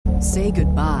Say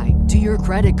goodbye to your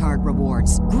credit card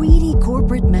rewards. Greedy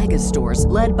corporate mega stores,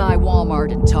 led by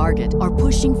Walmart and Target, are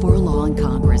pushing for a law in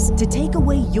Congress to take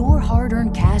away your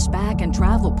hard-earned cash back and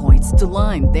travel points to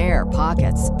line their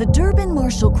pockets. The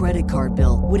Durbin-Marshall credit card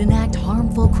bill would enact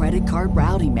harmful credit card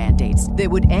routing mandates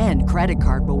that would end credit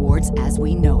card rewards as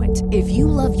we know it. If you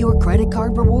love your credit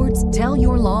card rewards, tell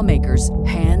your lawmakers,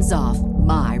 hands off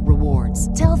my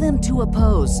rewards. Tell them to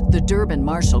oppose the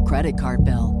Durbin-Marshall credit card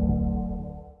bill.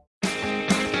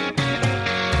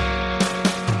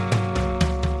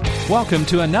 Welcome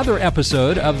to another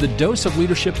episode of the Dose of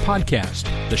Leadership podcast,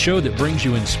 the show that brings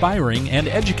you inspiring and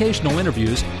educational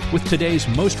interviews with today's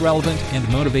most relevant and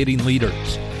motivating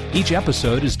leaders. Each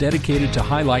episode is dedicated to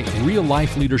highlight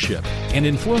real-life leadership and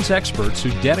influence experts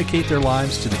who dedicate their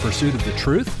lives to the pursuit of the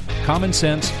truth, common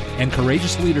sense, and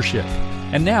courageous leadership.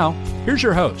 And now, here's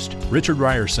your host, Richard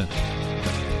Ryerson.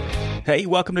 Hey,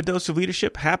 welcome to Dose of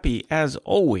Leadership. Happy, as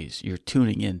always, you're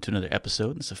tuning in to another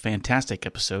episode. It's a fantastic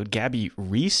episode. Gabby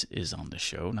Reece is on the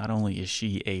show. Not only is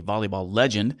she a volleyball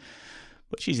legend,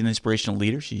 but she's an inspirational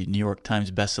leader. She's a New York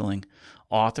Times bestselling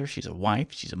author. She's a wife.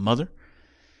 She's a mother.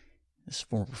 This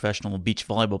former professional beach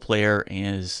volleyball player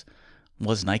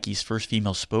was Nike's first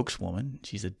female spokeswoman.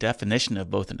 She's a definition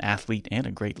of both an athlete and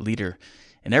a great leader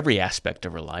in every aspect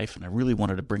of her life. And I really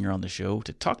wanted to bring her on the show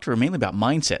to talk to her mainly about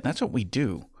mindset. And that's what we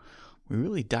do. We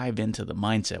really dive into the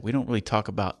mindset. We don't really talk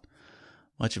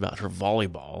much about her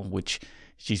volleyball, which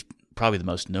she's probably the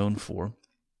most known for.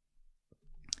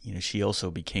 You know, she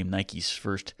also became Nike's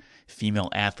first female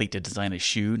athlete to design a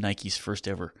shoe, Nike's first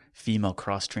ever female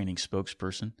cross-training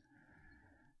spokesperson,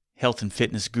 health and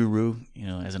fitness guru,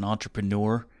 as an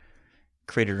entrepreneur,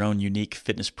 created her own unique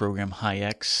fitness program,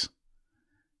 HiX.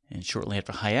 And shortly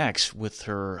after HiX, with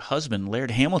her husband,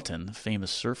 Laird Hamilton, the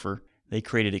famous surfer, they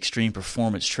created Extreme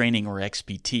Performance Training, or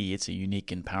XPT. It's a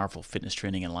unique and powerful fitness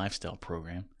training and lifestyle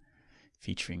program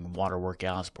featuring water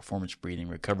workouts, performance breathing,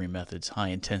 recovery methods,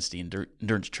 high-intensity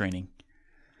endurance training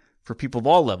for people of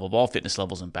all levels, of all fitness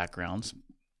levels and backgrounds.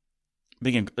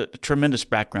 A tremendous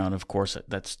background, of course.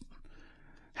 That's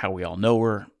how we all know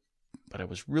her. But I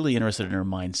was really interested in her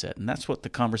mindset, and that's what the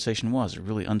conversation was, a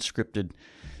really unscripted,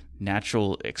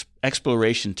 natural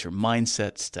exploration to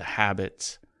mindsets, to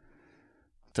habits,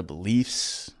 to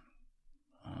beliefs,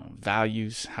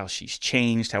 values, how she's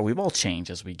changed, how we've all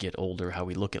changed as we get older, how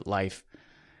we look at life,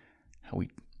 how we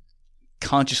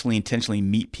consciously, intentionally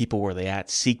meet people where they're at,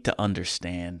 seek to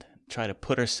understand, try to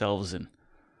put ourselves in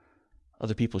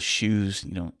other people's shoes,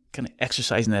 kind of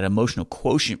exercising that emotional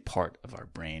quotient part of our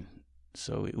brain.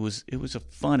 So it was a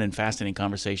fun and fascinating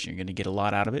conversation. You're going to get a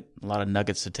lot out of it, a lot of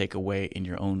nuggets to take away in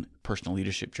your own personal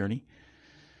leadership journey.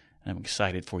 And I'm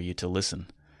excited for you to listen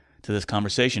to this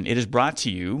conversation. It is brought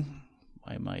to you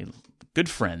by my good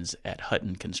friends at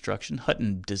Hutton Construction.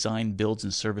 Hutton design, builds,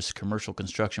 and service commercial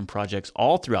construction projects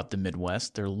all throughout the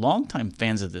Midwest. They're longtime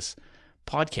fans of this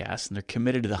podcast, and they're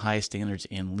committed to the highest standards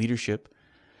in leadership.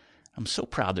 I'm so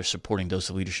proud they're supporting Dose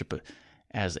of Leadership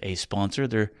as a sponsor.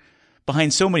 They're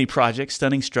behind so many projects,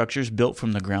 stunning structures built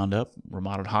from the ground up,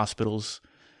 remodeled hospitals,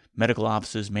 medical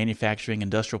offices, manufacturing,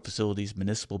 industrial facilities,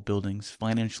 municipal buildings,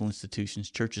 financial institutions,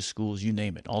 churches, schools, you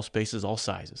name it, all spaces, all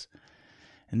sizes.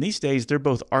 And these days, they're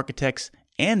both architects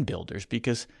and builders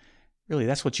because really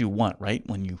that's what you want, right?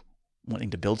 When you wanting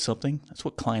to build something, that's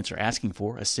what clients are asking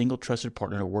for, a single trusted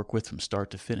partner to work with from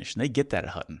start to finish. And they get that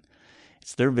at Hutton.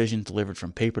 It's their vision delivered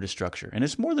from paper to structure. And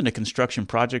it's more than a construction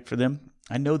project for them.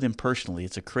 I know them personally.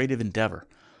 It's a creative endeavor.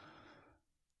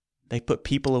 They put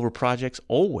people over projects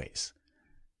always.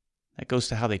 That goes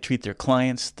to how they treat their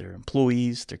clients, their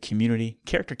employees, their community.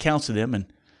 Character counts to them,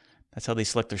 and that's how they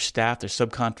select their staff, their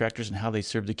subcontractors, and how they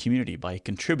serve the community by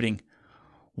contributing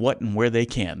what and where they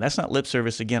can. That's not lip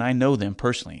service. Again, I know them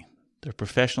personally. They're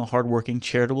professional, hardworking,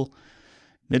 charitable,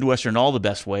 Midwestern in all the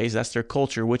best ways. That's their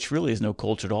culture, which really is no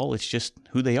culture at all. It's just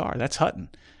who they are. That's Hutton.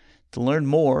 To learn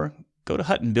more, go to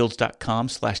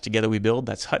huttonbuilds.com/togetherwebuild.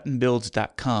 That's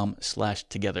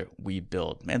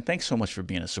huttonbuilds.com/togetherwebuild. Man, thanks so much for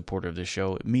being a supporter of this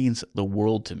show. It means the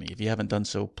world to me. If you haven't done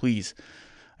so, please,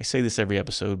 I say this every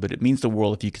episode, but it means the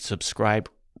world if you could subscribe,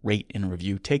 rate, and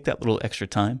review. Take that little extra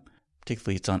time.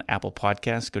 Particularly, it's on Apple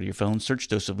Podcasts. Go to your phone, search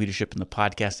Dose of Leadership in the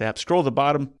podcast app. Scroll to the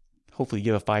bottom. Hopefully,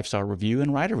 give a 5-star review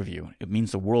and write a review. It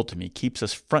means the world to me. It keeps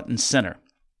us front and center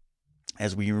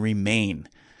as we remain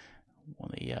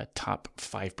one of the top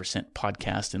 5%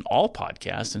 podcasts in all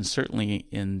podcasts, and certainly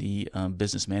in the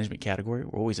business management category.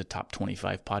 We're always a top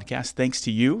 25 podcast. Thanks to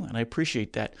you, and I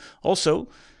appreciate that. Also,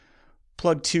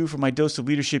 plug 2 for my Dose of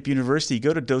Leadership University.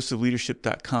 Go to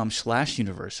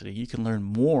doseofleadership.com/university. You can learn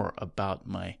more about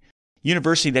my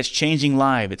University that's changing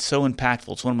lives. It's so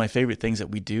impactful. It's one of my favorite things that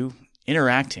we do,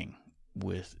 interacting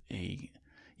with a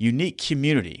unique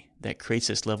community that creates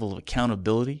this level of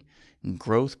accountability and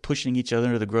growth, pushing each other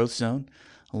into the growth zone,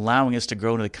 allowing us to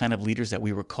grow into the kind of leaders that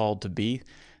we were called to be.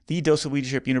 The Dose of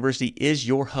Leadership University is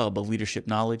your hub of leadership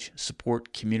knowledge,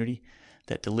 support, community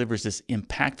that delivers this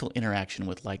impactful interaction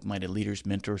with like-minded leaders,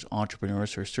 mentors,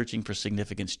 entrepreneurs who are searching for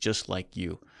significance just like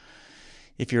you.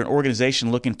 If you're an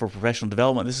organization looking for professional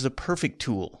development, this is a perfect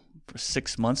tool. For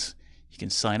 6 months, you can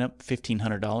sign up,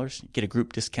 $1,500, get a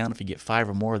group discount if you get 5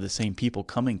 or more of the same people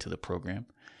coming to the program.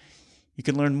 You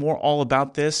can learn more all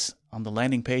about this on the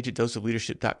landing page at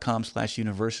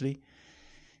doseofleadership.com/university. You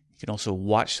can also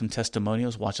watch some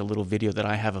testimonials, watch a little video that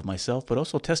I have of myself, but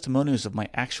also testimonials of my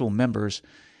actual members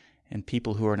and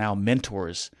people who are now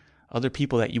mentors, other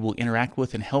people that you will interact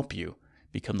with and help you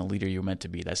become the leader you're meant to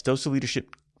be. That's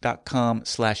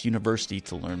doseofleadership.com/university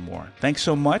to learn more. Thanks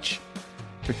so much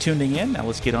for tuning in. Now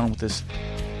let's get on with this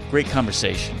great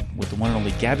conversation with the one and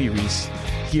only Gabby Reece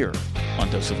here on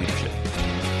Dose of Leadership.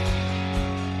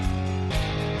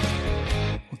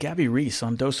 Well, Gabby Reece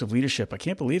on Dose of Leadership. I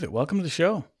can't believe it. Welcome to the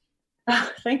show.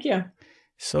 Thank you.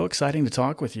 So exciting to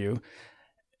talk with you.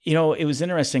 You know, it was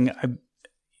interesting.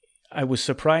 I was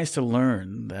surprised to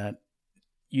learn that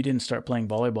you didn't start playing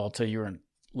volleyball till you were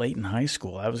late in high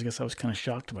school. I was kind of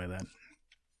shocked by that.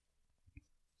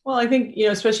 Well, I think,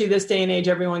 especially this day and age,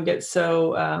 everyone gets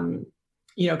so, kind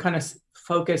of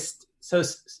focused, so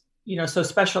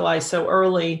specialized so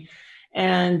early.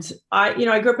 And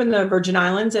I grew up in the Virgin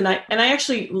Islands, and I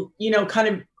actually, kind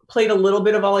of played a little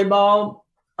bit of volleyball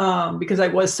because I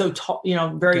was so tall,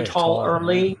 very tall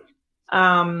early.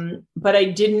 Yeah. But I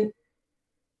didn't.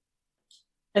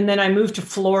 And then I moved to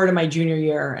Florida my junior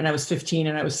year, and I was 15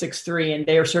 and I was 6'3", and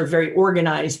they were sort of very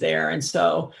organized there. And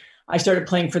so I started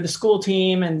playing for the school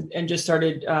team and just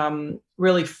started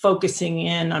really focusing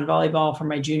in on volleyball for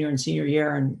my junior and senior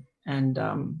year. And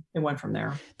it went from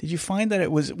there. Did you find that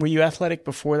were you athletic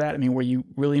before that? I mean, were you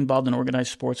really involved in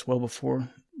organized sports well before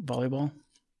volleyball?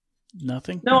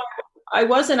 Nothing? No, I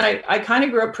wasn't. I kind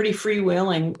of grew up pretty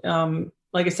freewheeling.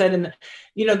 Like I said,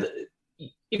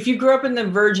 if you grew up in the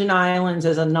Virgin Islands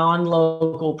as a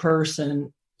non-local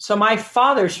person, so my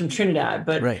father's from Trinidad,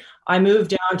 but right. I moved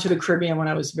down to the Caribbean when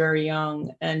I was very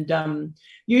young. And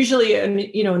usually,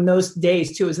 in those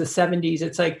days too, it was the 70s.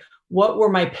 It's like, what were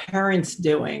my parents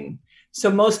doing? So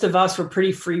most of us were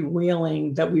pretty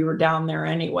freewheeling that we were down there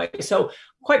anyway. So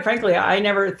quite frankly, I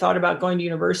never thought about going to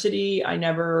university. I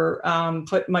never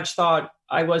put much thought.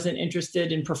 I wasn't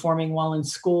interested in performing well in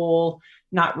school,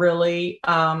 not really.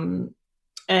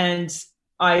 And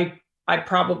I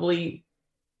probably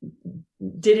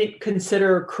didn't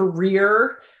consider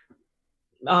career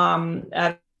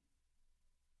at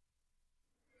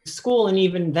school. And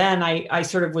even then I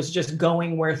sort of was just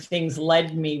going where things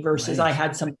led me versus right. I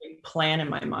had some big plan in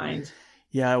my mind.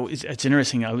 Yeah, it's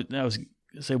interesting. I was going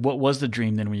to say, what was the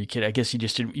dream then when you were a kid? I guess you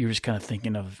were just kind of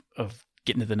thinking of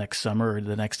getting to the next summer or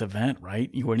the next event,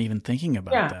 right? You weren't even thinking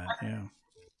about that. Yeah.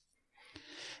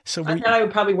 So I thought I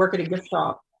would probably work at a gift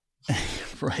shop.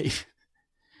 Right.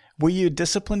 Were you a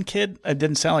disciplined kid? It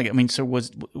didn't sound like it. I mean, so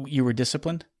you were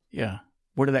disciplined? Yeah.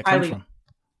 Where did that come from?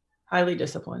 Highly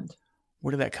disciplined. Where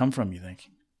did that come from, you think?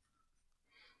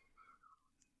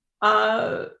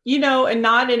 And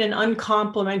not in an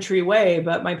uncomplimentary way,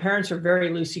 but my parents are very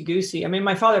loosey-goosey. I mean,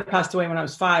 my father passed away when I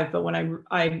was 5, but when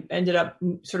I ended up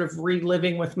sort of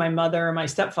reliving with my mother and my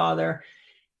stepfather,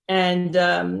 and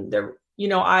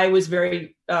I was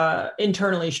very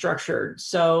internally structured.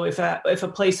 So if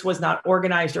a place was not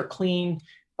organized or clean,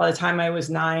 by the time I was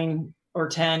 9 or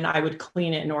 10, I would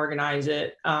clean it and organize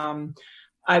it.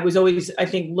 I was always, I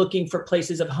think, looking for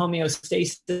places of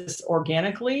homeostasis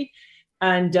organically.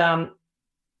 And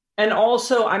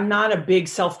also I'm not a big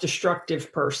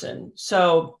self-destructive person.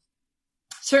 So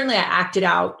certainly I acted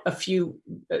out a few,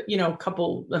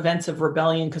 couple events of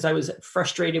rebellion because I was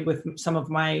frustrated with some of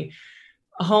my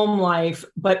home life,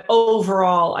 but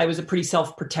overall I was a pretty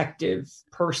self-protective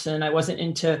person. I wasn't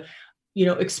into,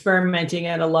 experimenting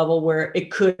at a level where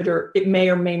it could, or it may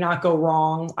or may not go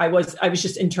wrong. I was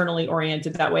just internally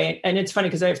oriented that way. And it's funny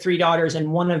because I have 3 daughters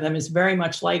and one of them is very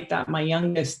much like that, my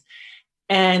youngest.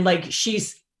 And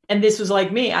and this was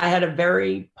like me, I had a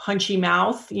very punchy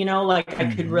mouth,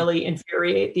 I could really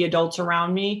infuriate the adults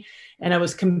around me, and I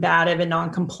was combative and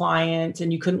non-compliant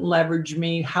and you couldn't leverage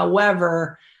me.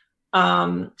 However,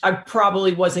 I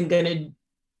probably wasn't going to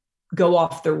go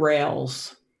off the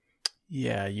rails.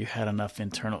 Yeah, you had enough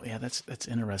internal. Yeah, that's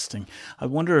interesting. I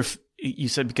wonder you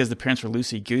said because the parents were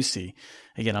loosey-goosey.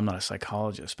 Again, I'm not a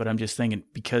psychologist, but I'm just thinking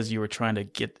because you were trying to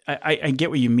get, I get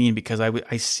what you mean, because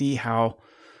I see how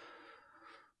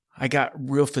I got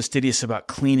real fastidious about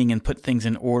cleaning and put things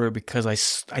in order because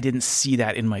I didn't see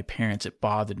that in my parents. It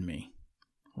bothered me.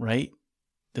 Right?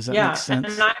 Does that make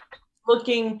sense? And I'm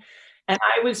looking, and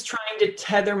I was trying to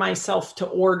tether myself to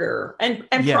order and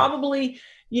probably,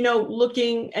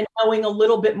 looking and knowing a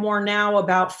little bit more now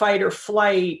about fight or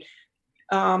flight.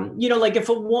 Like if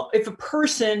a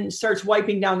person starts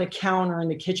wiping down the counter in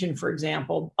the kitchen, for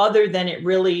example, other than it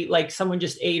really like someone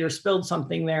just ate or spilled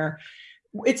something there,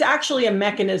 it's actually a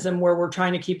mechanism where we're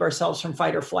trying to keep ourselves from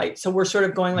fight or flight. So we're sort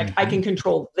of going like, I can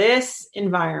control this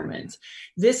environment,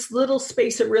 this little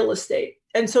space of real estate.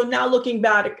 And so now looking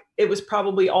back, it was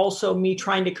probably also me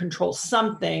trying to control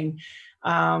something,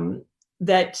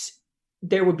 that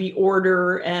there would be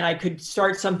order and I could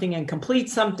start something and complete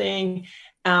something.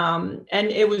 And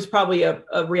it was probably a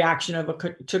reaction of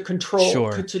to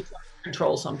control, to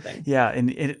control something. Yeah. And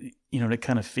to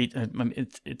kind of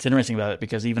it's interesting about it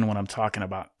because even when I'm talking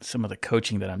about some of the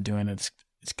coaching that I'm doing, it's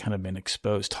kind of been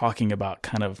exposed, talking about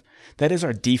kind of, that is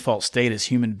our default state as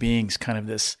human beings, kind of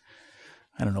this,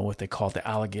 I don't know what they call it, the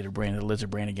alligator brain, the lizard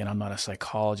brain. Again, I'm not a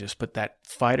psychologist, but that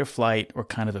fight or flight or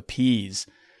kind of appease,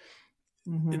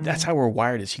 that's how we're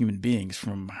wired as human beings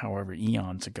from however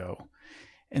eons ago.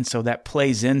 And so that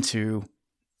plays into,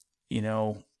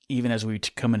 even as we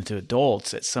come into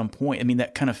adults at some point, I mean,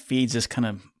 that kind of feeds this kind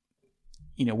of,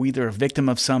 we're either a victim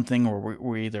of something or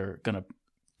we're either going to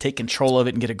take control of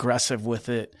it and get aggressive with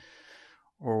it,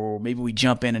 or maybe we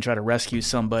jump in and try to rescue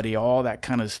somebody, all that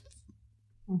kind of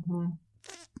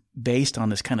based on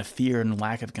this kind of fear and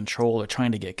lack of control or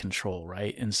trying to get control,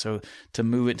 right? And so to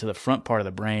move it to the front part of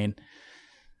the brain,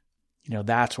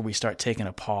 that's where we start taking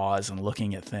a pause and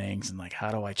looking at things and like, how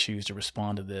do I choose to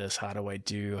respond to this? How do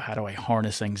I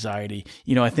harness anxiety?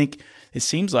 I think it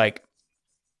seems like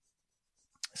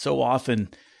so often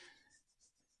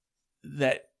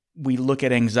that we look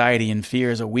at anxiety and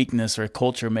fear as a weakness, or a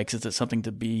culture makes it something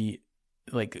to be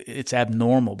like it's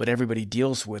abnormal, but everybody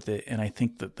deals with it. And I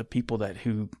think that the people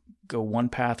who go one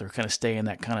path or kind of stay in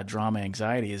that kind of drama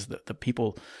anxiety is that the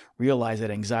people realize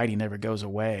that anxiety never goes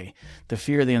away. The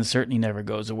fear, the uncertainty never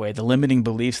goes away. The limiting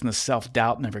beliefs and the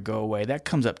self-doubt never go away. That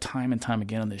comes up time and time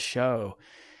again on this show.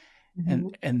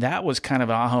 And that was kind of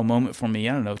an aha moment for me,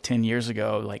 10 years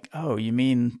ago, like, oh, you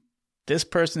mean this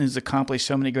person who's accomplished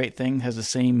so many great things has the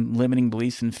same limiting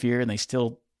beliefs and fear, and they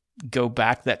still go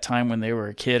back to that time when they were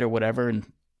a kid or whatever,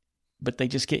 but they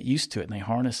just get used to it and they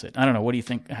harness it. I don't know. What do you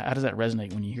think? How does that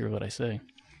resonate when you hear what I say?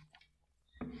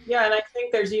 Yeah. And I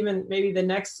think there's even maybe the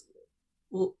next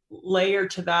layer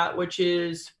to that, which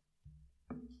is,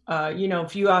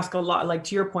 if you ask a lot, like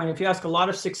to your point, if you ask a lot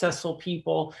of successful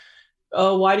people,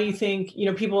 oh, why do you think,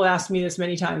 people ask me this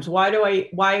many times, why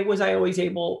was I always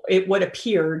what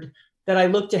appeared that I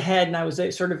looked ahead and I was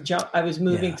I was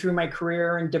moving through my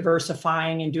career and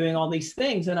diversifying and doing all these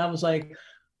things. And I was like,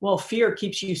 well, fear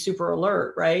keeps you super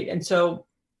alert, right? And so,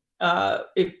 I've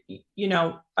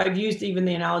used even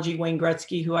the analogy Wayne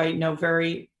Gretzky, who I know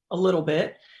a little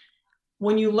bit.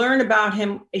 When you learn about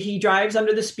him, he drives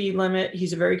under the speed limit.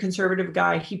 He's a very conservative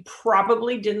guy. He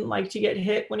probably didn't like to get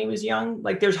hit when he was young.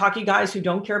 Like there's hockey guys who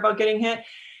don't care about getting hit.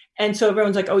 And so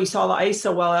everyone's like, oh, he saw the ice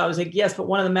so well. I was like, yes, but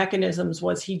one of the mechanisms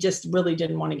was he just really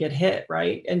didn't want to get hit,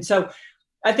 right? And so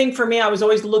I think for me, I was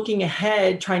always looking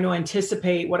ahead, trying to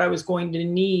anticipate what I was going to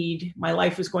need, my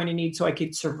life was going to need so I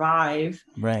could survive.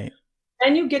 Right.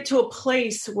 And you get to a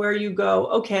place where you go,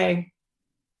 okay,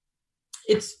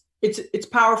 it's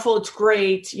powerful, it's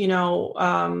great,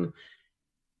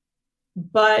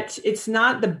 but it's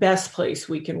not the best place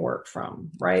we can work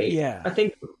from, right? Yeah. I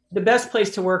think the best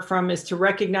place to work from is to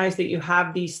recognize that you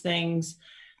have these things.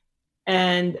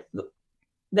 And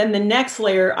then the next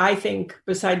layer, I think,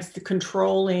 besides the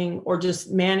controlling or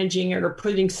just managing it or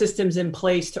putting systems in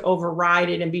place to override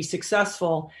it and be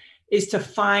successful, is to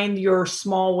find your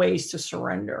small ways to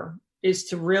surrender, is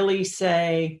to really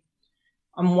say,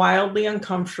 I'm wildly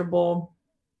uncomfortable.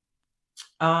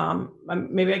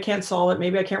 Maybe I can't solve it.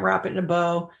 Maybe I can't wrap it in a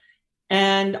bow.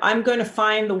 And I'm going to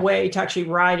find the way to actually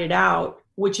ride it out,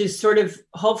 which is sort of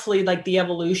hopefully like the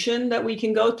evolution that we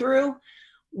can go through,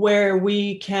 where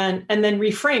we can, and then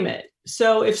reframe it.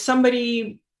 So if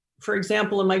somebody, for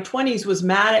example, in my 20s was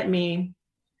mad at me,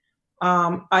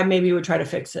 I maybe would try to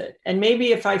fix it. And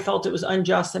maybe if I felt it was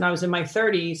unjust and I was in my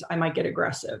 30s, I might get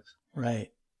aggressive.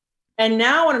 Right. And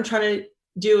now what I'm trying to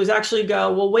do is actually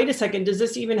go, well, wait a second, does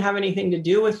this even have anything to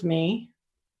do with me?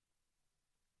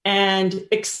 And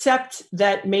accept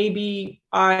that maybe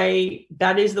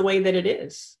that is the way that it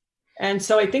is. And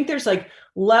so I think there's like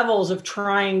levels of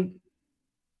trying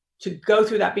to go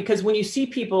through that, because when you see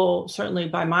people, certainly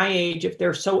by my age, if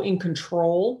they're so in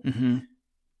control,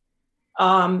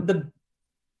 the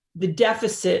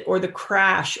deficit or the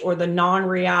crash or the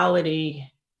non-reality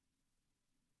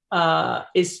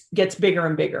gets bigger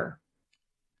and bigger.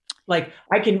 Like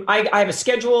I have a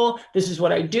schedule. This is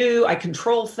what I do. I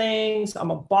control things.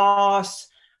 I'm a boss.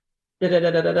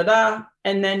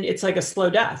 And then it's like a slow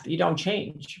death. You don't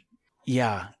change.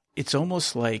 Yeah. It's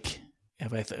almost like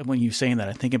when you're saying that,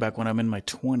 I think about when I'm in my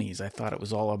 20s, I thought it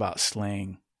was all about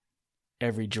slaying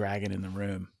every dragon in the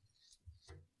room.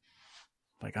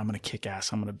 Like, I'm going to kick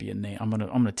ass. I'm going to be a name. I'm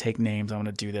going to take names. I'm going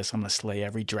to do this. I'm going to slay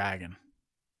every dragon.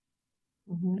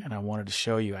 And I wanted to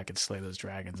show you I could slay those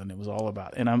dragons. And it was all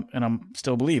about, and I'm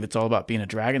still believe it's all about being a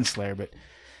dragon slayer. But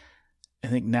I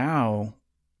think now,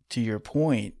 to your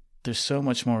point, there's so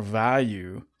much more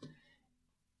value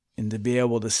in to be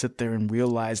able to sit there and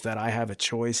realize that I have a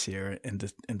choice here, and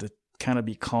to kind of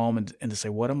be calm and to say,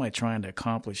 what am I trying to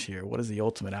accomplish here? What is the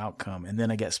ultimate outcome? And then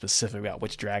I get specific about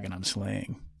which dragon I'm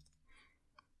slaying.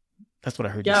 That's what I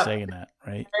heard you saying that,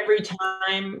 right? Every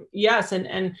time. Yes.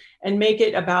 And make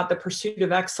it about the pursuit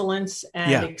of excellence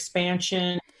and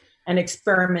expansion and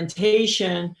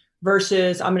experimentation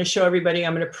versus I'm going to show everybody,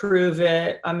 I'm going to prove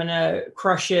it, I'm going to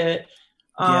crush it.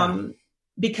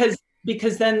 Because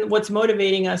then what's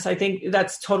motivating us, I think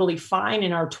that's totally fine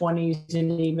in our 20s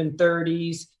and even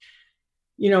 30s.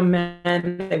 You know,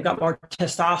 men, they've got more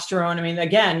testosterone. I mean,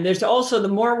 again, there's also, the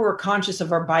more we're conscious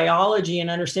of our biology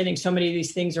and understanding so many of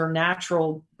these things are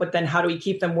natural, but then how do we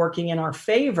keep them working in our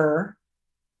favor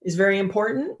is very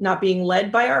important. Not being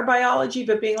led by our biology,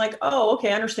 but being like, oh,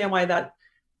 okay, I understand why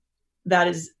that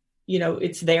is, you know,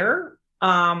 it's there.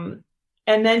 And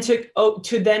then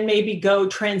to then maybe go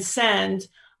transcend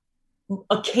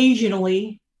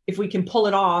occasionally, if we can pull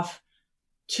it off,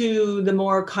 to the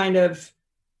more kind of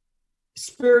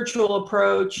spiritual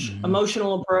approach,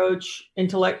 emotional approach,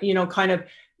 intellect, you know, kind of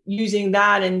using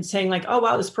that and saying like, oh,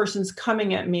 wow, this person's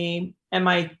coming at me. And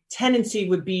my tendency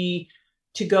would be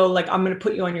to go like, I'm going to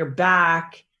put you on your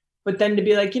back, but then to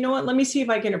be like, you know what, let me see if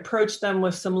I can approach them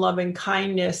with some loving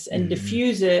kindness and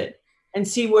diffuse it and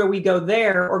see where we go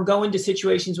there, or go into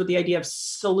situations with the idea of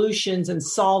solutions and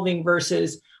solving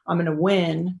versus I'm going to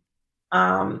win.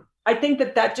 I think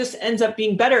that just ends up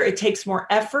being better. It takes more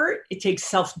effort. It takes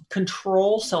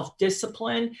self-control,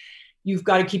 self-discipline. You've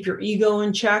got to keep your ego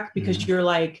in check, because you're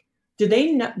like,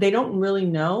 they don't really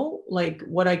know like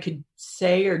what I could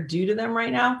say or do to them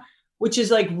right now, which is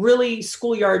like really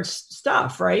schoolyard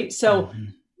stuff. Right. So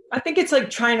I think it's like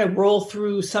trying to roll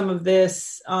through some of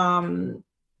this.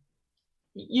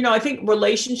 You know, I think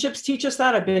relationships teach us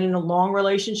that. I've been in a long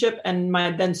relationship, and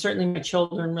then certainly my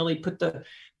children really put the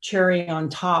cherry on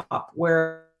top,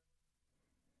 where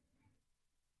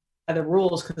the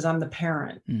rules, because I'm the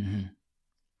parent.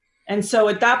 And so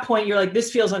at that point you're like,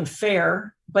 this feels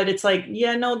unfair, but it's like,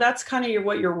 yeah, no, that's kind of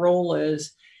what your role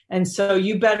is. And so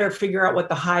you better figure out what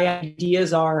the high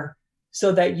ideas are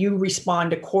so that you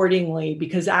respond accordingly,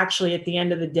 because actually at the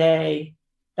end of the day,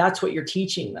 that's what you're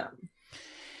teaching them.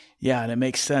 Yeah. And it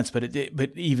makes sense, but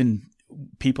even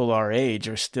people our age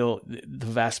are still, the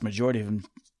vast majority of them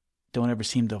don't ever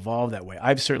seem to evolve that way.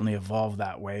 I've certainly evolved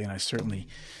that way. And I certainly,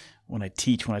 when I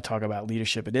talk about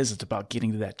leadership, it's about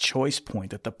getting to that choice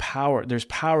point, that there's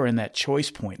power in that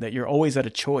choice point, that you're always at a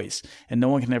choice and no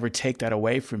one can ever take that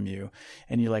away from you.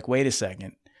 And you're like, wait a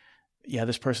second. Yeah,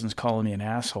 this person's calling me an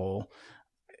asshole.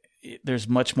 There's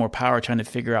much more power trying to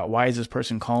figure out, why is this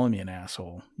person calling me an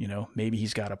asshole? You know, maybe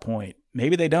he's got a point.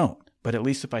 Maybe they don't. But at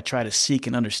least if I try to seek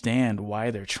and understand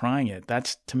why they're trying it,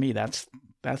 that's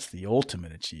the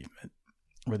ultimate achievement,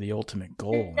 or the ultimate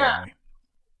goal. Yeah. Anyway.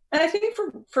 And I think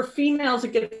for females,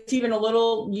 it gets even a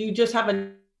little, you just have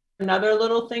another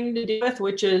little thing to deal with,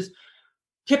 which is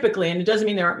typically, and it doesn't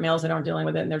mean there aren't males that aren't dealing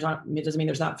with it, and it doesn't mean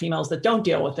there's not females that don't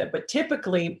deal with it, but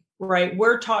typically, right,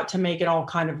 we're taught to make it all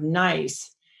kind of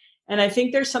nice. And I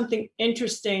think there's something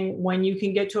interesting when you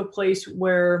can get to a place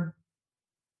where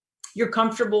you're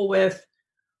comfortable with,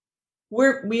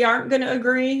 we aren't going to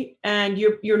agree, and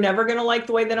you're never going to like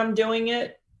the way that I'm doing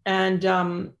it. And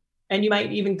you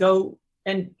might even go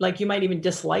and like, you might even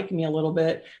dislike me a little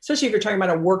bit, especially if you're talking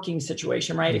about a working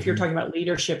situation, right? If you're talking about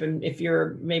leadership, and if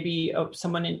you're maybe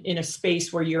someone in a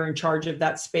space where you're in charge of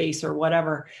that space or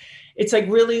whatever, it's like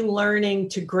really learning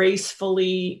to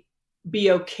gracefully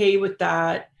be okay with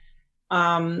that.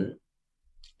 And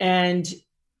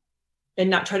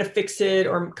not try to fix it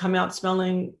or come out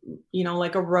smelling, you know,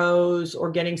 like a rose, or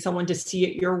getting someone to see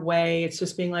it your way. It's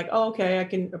just being like, oh, okay, I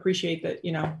can appreciate that,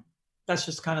 you know, that's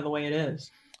just kind of the way it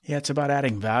is. Yeah, it's about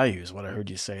adding value is what I heard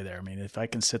you say there. I mean, if I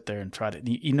can sit there and try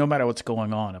to, no matter what's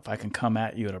going on, if I can come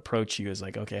at you and approach you as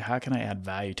like, okay, how can I add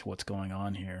value to what's going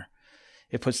on here?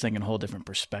 It puts things in a whole different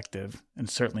perspective and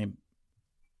certainly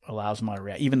allows my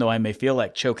reaction, even though I may feel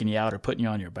like choking you out or putting you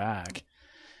on your back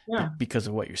because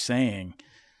of what you're saying.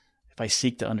 If I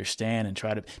seek to understand and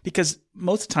try to, because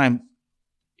most of the time,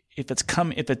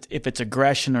 if it's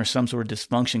aggression or some sort of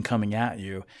dysfunction coming at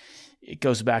you, it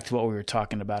goes back to what we were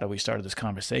talking about as we started this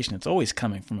conversation. It's always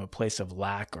coming from a place of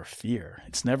lack or fear.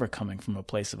 It's never coming from a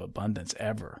place of abundance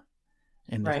ever.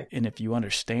 And if you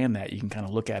understand that, you can kind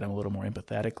of look at them a little more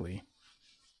empathetically.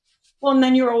 Well, and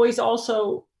then you're always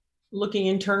also looking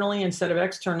internally instead of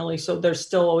externally. So there's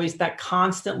still always that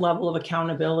constant level of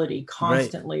accountability,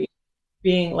 constantly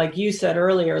being, like you said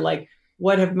earlier, like,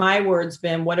 what have my words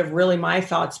been? What have really my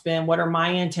thoughts been? What are my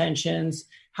intentions?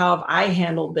 How have I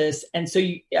handled this? And so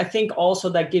I think also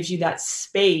that gives you that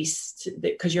space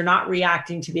because you're not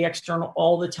reacting to the external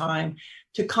all the time,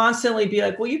 to constantly be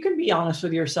like, well, you can be honest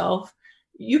with yourself.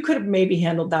 You could have maybe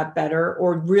handled that better,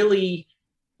 or really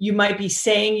you might be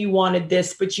saying you wanted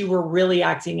this, but you were really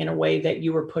acting in a way that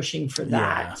you were pushing for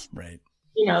that. Yeah,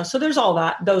 right. So there's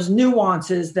all those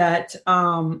nuances that,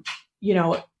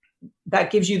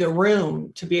 that gives you the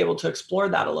room to be able to explore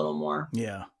that a little more.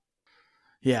 Yeah.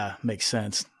 Yeah, makes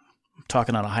sense. I'm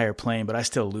talking on a higher plane, but I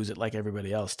still lose it like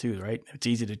everybody else too, right? It's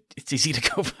easy to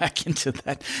go back into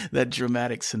that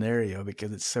dramatic scenario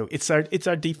because it's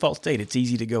our default state. It's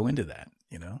easy to go into that,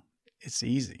 It's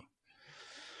easy.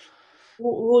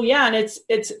 Well, yeah, and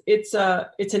it's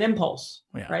an impulse,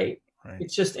 right? Right.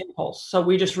 It's just impulse. So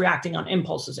we're just reacting on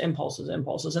impulses.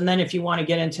 And then if you want to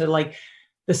get into like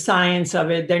the science of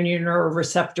it, then your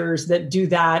neuroreceptors that do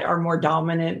that are more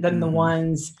dominant than the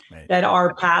ones that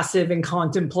are passive and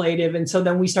contemplative. And so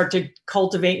then we start to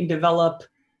cultivate and develop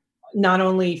not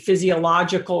only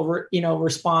physiological,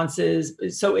 responses.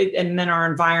 So and then our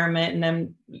environment, and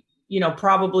then,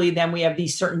 probably then we have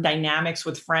these certain dynamics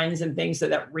with friends and things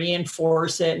that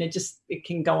reinforce it. And it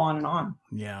can go on and on.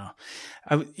 Yeah.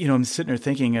 I'm sitting there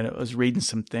thinking, and I was reading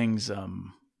some things,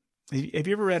 have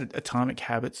you ever read Atomic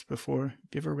Habits before? Have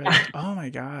you ever read it? Oh my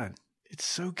God. It's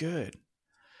so good.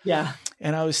 Yeah.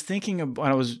 And I was thinking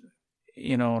when I was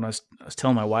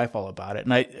telling my wife all about it.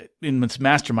 And in this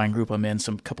mastermind group I'm in,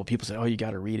 some couple people said, oh, you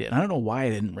got to read it. And I don't know why I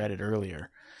didn't read it earlier,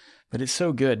 but it's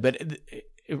so good. But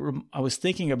I was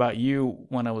thinking about you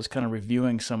when I was kind of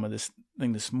reviewing some of this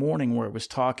thing this morning, where it was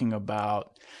talking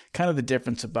about kind of the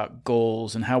difference about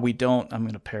goals and how I'm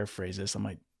going to paraphrase this. I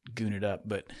might goon it up,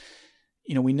 but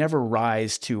we never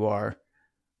rise to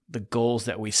the goals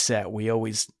that we set. We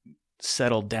always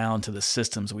settle down to the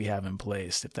systems we have in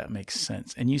place, if that makes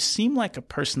sense. And you seem like a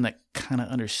person that kind of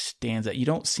understands that. You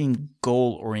don't seem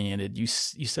goal oriented. You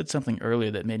said something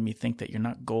earlier that made me think that you're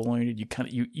not goal oriented.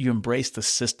 You embrace the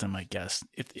system, I guess.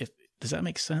 If does that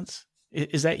make sense?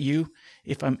 Is that you?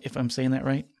 If I'm saying that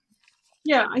right?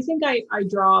 Yeah, I think I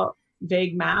draw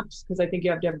vague maps because I think you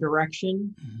have to have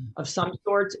direction of some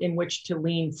sort in which to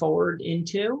lean forward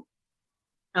into.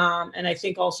 And I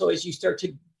think also as you start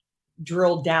to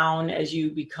drill down, as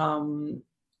you become,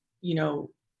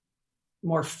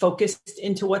 more focused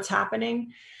into what's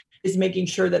happening, is making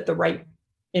sure that the right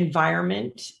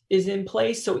environment is in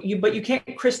place. But you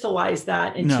can't crystallize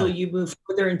that until you move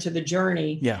further into the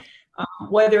journey. Yeah.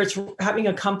 Whether it's having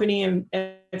a company and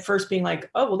at first being like,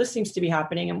 oh, well, this seems to be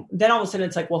happening. And then all of a sudden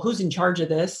it's like, well, who's in charge of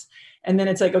this? And then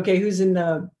it's like, okay,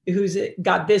 who's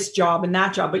got this job and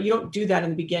that job, but you don't do that in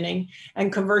the beginning.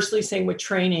 And conversely, same with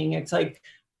training. It's like,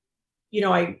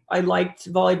 I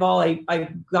liked volleyball. I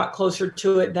got closer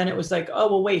to it. Then it was like, oh,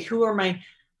 well, wait,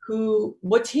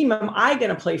 what team am I going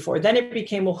to play for? Then it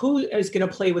became, well, who is going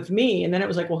to play with me? And then it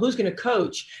was like, well, who's going to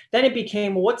coach? Then it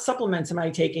became, well, what supplements am I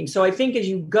taking? So I think as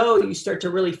you go, you start to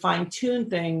really fine tune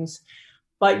things,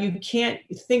 but you can't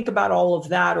think about all of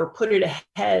that or put it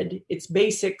ahead. It's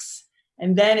basics.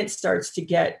 And then it starts to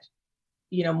get,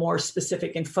 more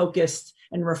specific and focused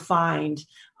and refined,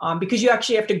 because you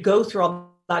actually have to go through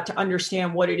all that to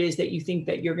understand what it is that you think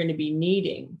that you're going to be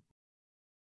needing.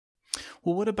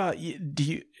 Well, what about you? Do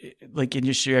you, like in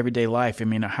just your everyday life? I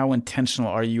mean, how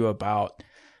intentional are you about,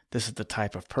 this is the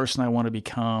type of person I want to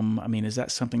become? I mean, is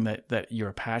that something that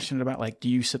you're passionate about? Like, do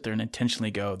you sit there and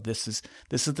intentionally go, this is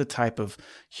the type of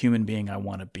human being I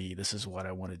want to be. This is what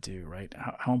I want to do, right?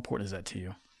 How important is that to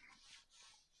you?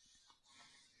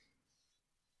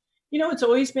 It's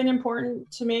always been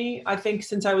important to me. I think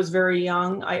since I was very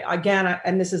young,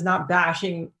 and this is not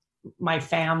bashing my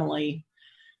family,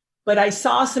 but I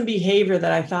saw some behavior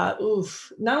that I thought,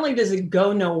 oof, not only does it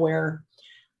go nowhere,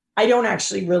 I don't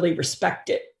actually really respect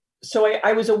it.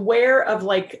 I was aware of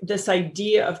like this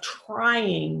idea of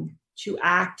trying to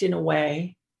act in a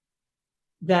way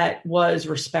that was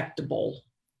respectable,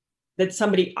 that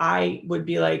somebody I would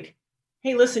be like,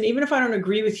 hey, listen, even if I don't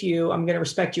agree with you, I'm going to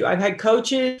respect you. I've had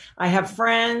coaches, I have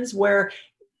friends where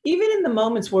even in the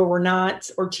moments where we're not,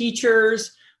 or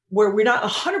teachers, where we're not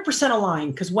 100%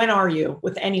 aligned, because when are you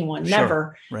with anyone? Sure.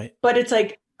 Never. Right. But it's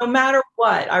like, no matter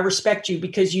what, I respect you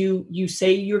because you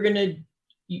say you're going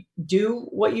to do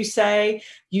what you say,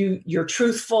 you're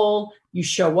truthful, you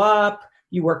show up,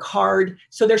 you work hard.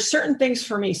 So there's certain things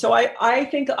for me. So I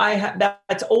think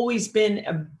that's always been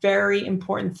a very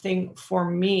important thing for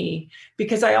me,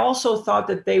 because I also thought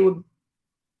that they were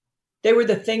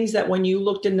the things that when you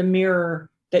looked in the mirror,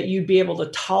 that you'd be able to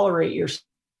tolerate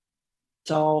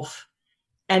yourself.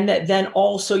 And that then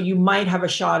also you might have a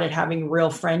shot at having real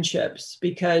friendships,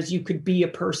 because you could be a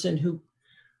person who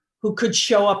could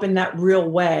show up in that real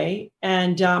way.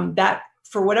 And that,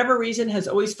 for whatever reason, has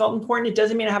always felt important. It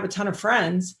doesn't mean I have a ton of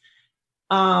friends.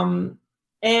 And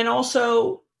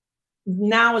also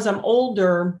now as I'm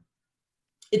older,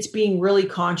 it's being really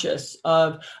conscious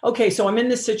of, okay, so I'm in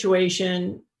this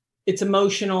situation. It's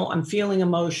emotional. I'm feeling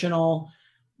emotional,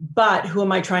 but who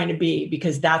am I trying to be?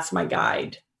 Because that's my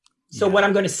guide. So what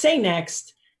I'm going to say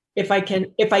next, if I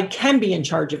can be in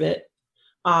charge of it,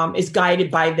 is guided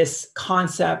by this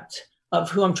concept of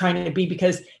who I'm trying to be.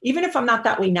 Because even if I'm not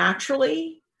that way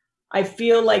naturally, I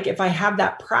feel like if I have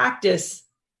that practice,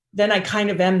 then I kind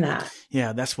of am that.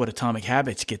 Yeah, that's what Atomic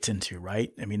Habits gets into,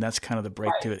 right? I mean, that's kind of the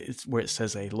breakthrough. Right. It's where it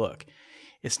says, hey, look,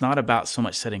 it's not about so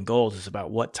much setting goals. It's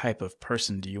about what type of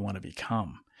person do you want to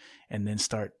become, and then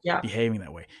start behaving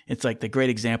that way. It's like the great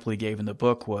example he gave in the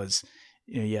book was,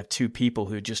 you have two people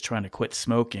who are just trying to quit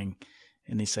smoking,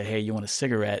 and they say, hey, you want a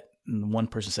cigarette? And one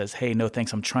person says, hey, no,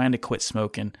 thanks, I'm trying to quit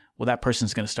smoking. Well, that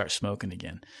person's going to start smoking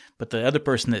again. But the other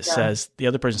person says,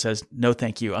 no,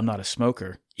 thank you, I'm not a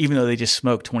smoker, even though they just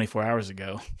smoked 24 hours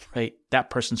ago, right? That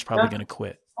person's probably going to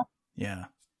quit. Yeah.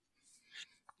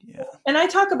 Yeah. And I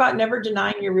talk about never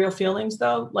denying your real feelings,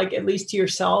 though, like at least to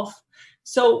yourself.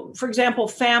 So, for example,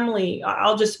 family,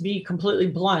 I'll just be completely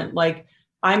blunt. Like,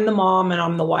 I'm the mom and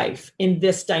I'm the wife in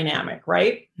this dynamic,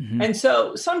 right? Mm-hmm. And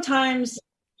so sometimes,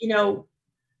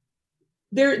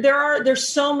 there's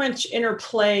so much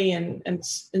interplay and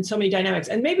so many dynamics,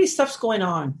 and maybe stuff's going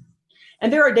on.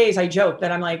 And there are days I joke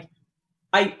that I'm like,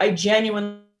 I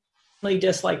genuinely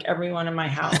dislike everyone in my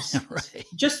house. Right.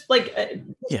 Just like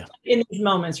in these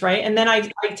moments, right? And then I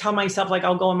tell myself, like,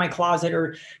 I'll go in my closet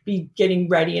or be getting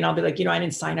ready and I'll be like, I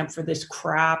didn't sign up for this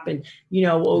crap. And,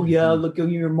 look at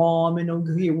your mom and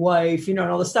look at your wife, and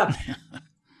all this stuff.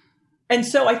 And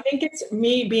so I think it's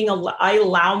me I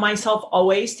allow myself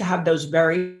always to have those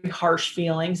very harsh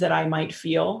feelings that I might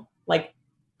feel, like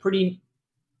pretty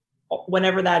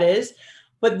whenever that is.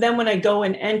 But then when I go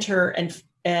and enter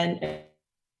and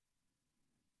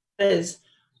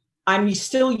I'm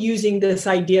still using this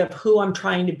idea of who I'm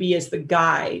trying to be as the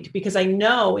guide, because I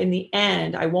know in the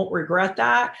end, I won't regret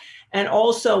that. And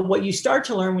also what you start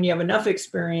to learn when you have enough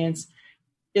experience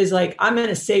is like, I'm going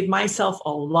to save myself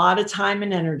a lot of time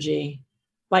and energy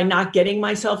by not getting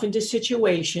myself into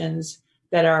situations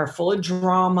that are full of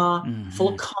drama, full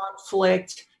of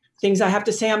conflict, things I have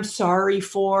to say I'm sorry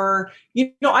for.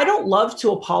 I don't love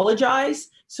to apologize.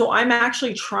 So I'm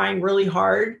actually trying really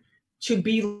hard to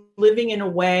be living in a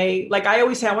way, like I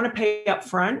always say, I want to pay up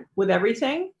front with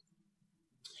everything.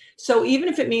 So even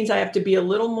if it means I have to be a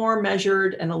little more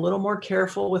measured and a little more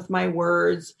careful with my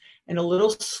words and a little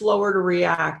slower to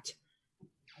react,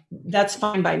 that's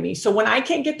fine by me. So when I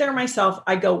can't get there myself,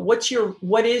 I go,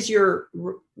 what is your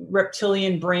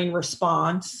reptilian brain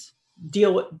response?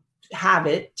 Have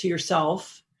it to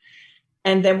yourself.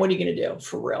 And then what are you going to do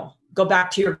for real? Go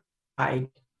back to your guide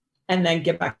and then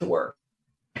get back to work.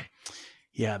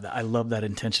 Yeah, I love that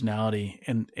intentionality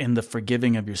and the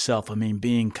forgiving of yourself. I mean,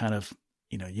 being kind of,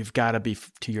 you've got to be,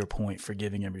 to your point,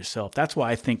 forgiving of yourself. That's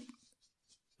why I think,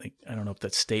 like, I don't know if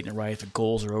that's stating it right, if the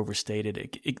goals are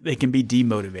overstated, they can be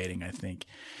demotivating, I think,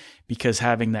 because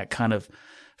having that kind of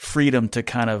freedom to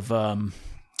kind of,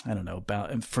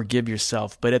 forgive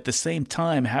yourself, but at the same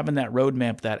time, having that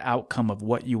roadmap, that outcome of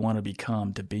what you want to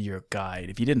become to be your guide.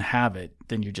 If you didn't have it,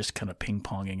 then you're just kind of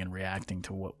ping-ponging and reacting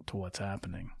to what's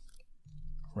happening.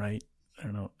 Right? I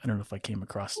don't know if I came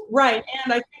across. Right.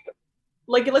 And I think,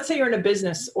 like, let's say you're in a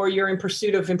business or you're in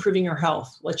pursuit of improving your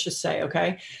health, let's just say,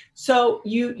 okay? So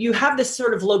you have this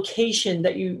sort of location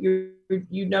that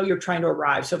you're trying to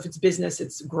arrive. So if it's business,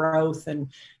 it's growth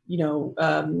and,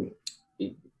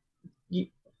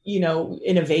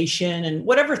 innovation and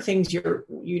whatever things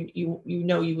you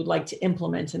would like to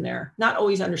implement in there, not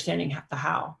always understanding the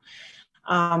how.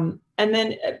 And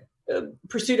then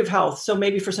pursuit of health. So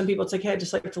maybe for some people, it's like, hey, I'd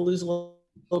just like to lose a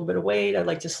little bit of weight. I'd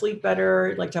like to sleep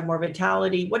better. I'd like to have more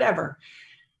vitality, whatever.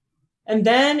 And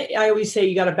then I always say,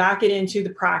 you got to back it into the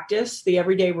practice, the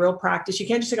everyday real practice. You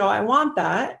can't just go, I want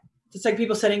that. It's like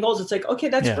people setting goals. It's like, okay,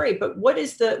 that's great. But what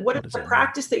is the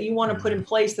practice that you want to put in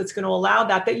place that's going to allow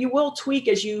that you will tweak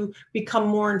as you become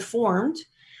more informed,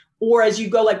 or as you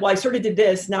go like, well, I sort of did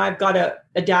this. Now I've got to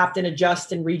adapt and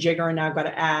adjust and rejigger, and now I've got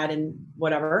to add and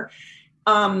whatever.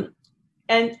 And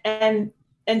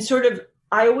sort of,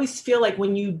 I always feel like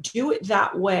when you do it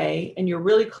that way and you're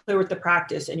really clear with the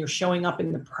practice and you're showing up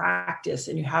in the practice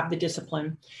and you have the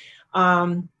discipline,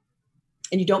 and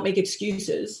you don't make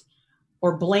excuses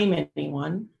or blame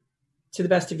anyone to the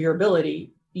best of your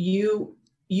ability, you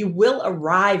will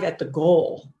arrive at the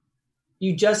goal.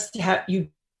 You just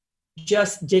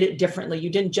did it differently. You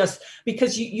didn't just,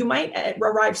 because you might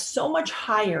arrive so much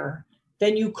higher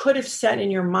than you could have set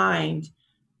in your mind,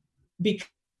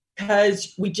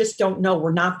 because we just don't know.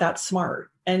 We're not that smart.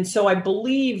 And so I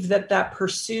believe that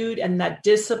pursuit and that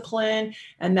discipline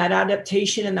and that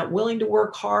adaptation and that willing to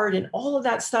work hard and all of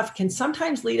that stuff can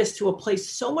sometimes lead us to a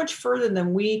place so much further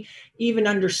than we even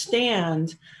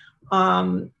understand.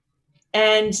 And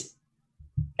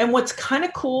what's kind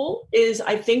of cool is,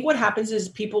 I think what happens is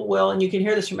people will, and you can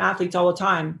hear this from athletes all the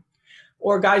time,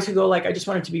 or guys who go like, I just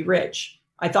wanted to be rich.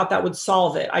 I thought that would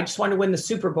solve it. I just wanted to win the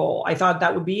Super Bowl. I thought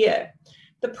that would be it.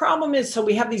 The problem is, so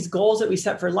we have these goals that we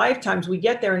set for lifetimes. We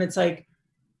get there and it's like,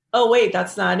 oh, wait,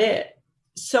 that's not it.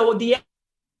 So the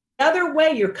other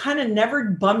way, you're kind of never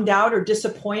bummed out or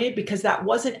disappointed because that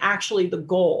wasn't actually the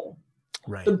goal.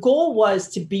 Right. The goal was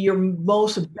to be your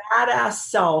most badass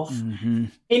self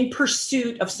in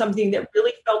pursuit of something that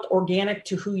really felt organic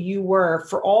to who you were,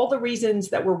 for all the reasons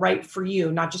that were right for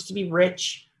you, not just to be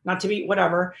rich, not to be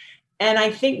whatever. And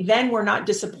I think then we're not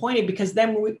disappointed, because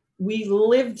then we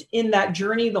lived in that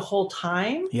journey the whole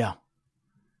time. Yeah.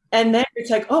 And then it's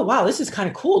like, oh, wow, this is kind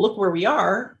of cool. Look where we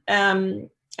are.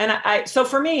 So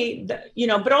for me,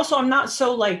 but also I'm not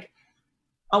so like,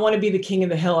 I want to be the king of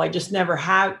the hill.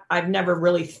 I've never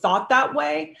really thought that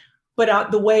way. But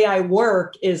the way I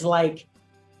work is like,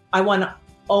 I want to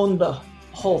own the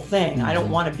whole thing. I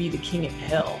don't want to be the king of the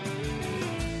hill.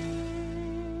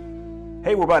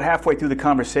 Hey, we're about halfway through the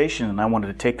conversation, and I wanted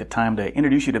to take the time to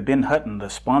introduce you to Ben Hutton, the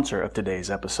sponsor of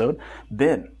today's episode.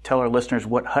 Ben, tell our listeners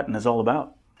what Hutton is all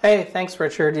about. Hey, thanks,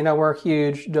 Richard. We're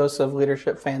huge Dose of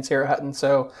Leadership fans here at Hutton,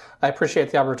 so I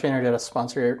appreciate the opportunity to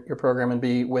sponsor your program and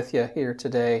be with you here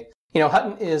today.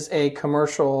 Hutton is a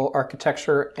commercial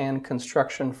architecture and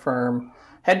construction firm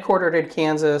headquartered in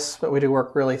Kansas, but we do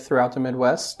work really throughout the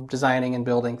Midwest, designing and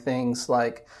building things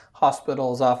like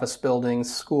hospitals, office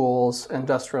buildings, schools,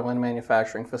 industrial and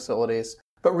manufacturing facilities.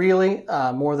 But really,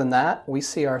 more than that, we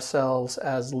see ourselves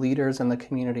as leaders in the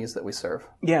communities that we serve.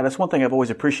 Yeah, that's one thing I've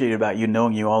always appreciated about you,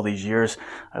 knowing you all these years.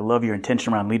 I love your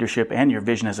intention around leadership and your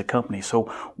vision as a company. So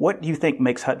what do you think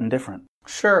makes Hutton different?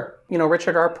 Sure.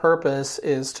 Richard, our purpose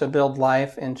is to build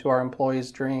life into our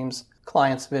employees' dreams,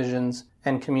 clients' visions,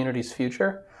 and communities'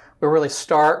 future. We really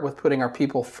start with putting our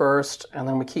people first, and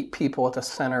then we keep people at the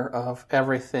center of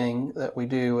everything that we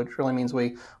do, which really means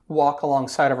we walk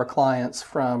alongside of our clients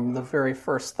from the very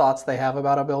first thoughts they have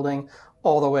about a building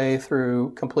all the way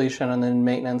through completion and then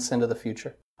maintenance into the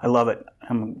future. I love it.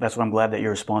 That's why I'm glad that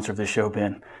you're a sponsor of this show,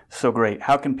 Ben. So great.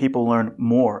 How can people learn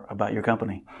more about your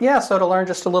company? Yeah, so to learn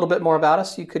just a little bit more about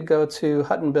us, you could go to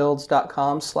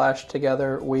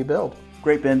huttonbuilds.com/togetherwebuild.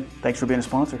 Great, Ben. Thanks for being a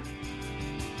sponsor.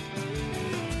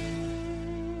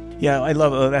 Yeah, I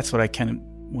love, that's what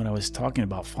when I was talking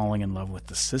about falling in love with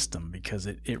the system, because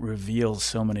it reveals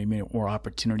so many more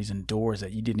opportunities and doors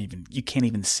that you can't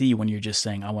even see when you're just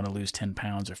saying, I want to lose 10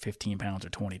 pounds or 15 pounds or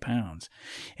 20 pounds.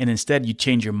 And instead you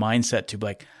change your mindset to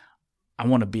like, I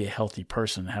want to be a healthy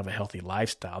person and have a healthy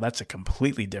lifestyle. That's a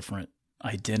completely different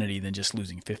identity than just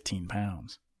losing 15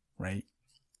 pounds, right?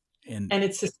 And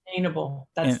it's sustainable.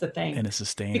 That's the thing. And it's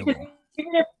sustainable. Because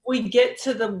even if we get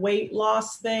to the weight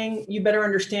loss thing, you better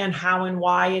understand how and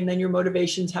why, and then your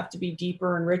motivations have to be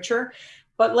deeper and richer.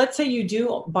 But let's say you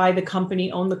do buy the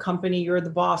company, own the company, you're the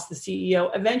boss, the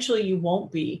CEO, eventually you won't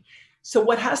be. So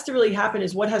what has to really happen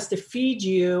is, what has to feed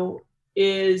you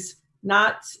is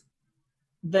not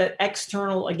the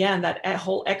external, again, that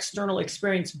whole external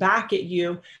experience back at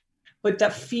you, but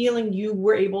that feeling you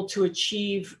were able to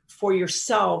achieve for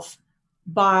yourself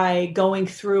by going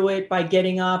through it, by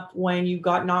getting up when you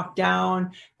got knocked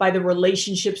down, by the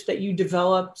relationships that you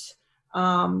developed,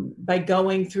 by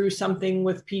going through something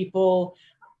with people.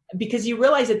 because you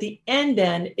realize at the end,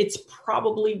 then it's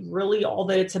probably really all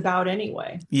that it's about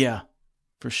anyway. Yeah,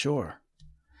 for sure.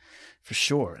 For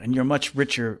sure. And you're much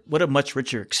richer. What a much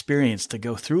richer experience to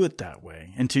go through it that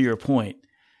way. And to your point,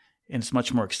 and it's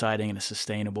much more exciting and it's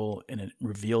sustainable and it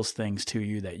reveals things to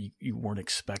you that you weren't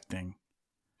expecting.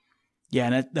 Yeah,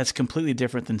 and that's completely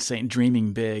different than saying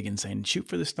dreaming big and saying shoot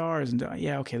for the stars and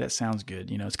yeah, okay, that sounds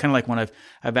good. It's kind of like when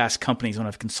I've asked companies when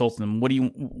I've consulted them,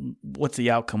 what's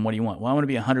the outcome? What do you want? Well, I want to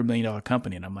be $100 million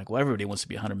company, and I'm like, well, everybody wants to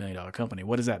be $100 million company.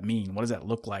 What does that mean? What does that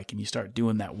look like? And you start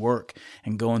doing that work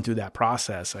and going through that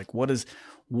process. Like, what does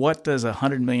a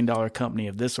 $100 million company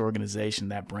of this organization,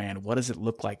 that brand, what does it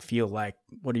look like, feel like?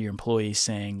 What are your employees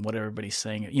saying? What everybody's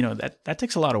saying? That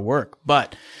takes a lot of work.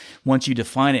 But once you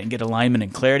define it and get alignment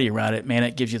and clarity around it, man,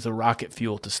 it gives you the rocket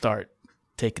fuel to start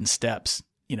taking steps,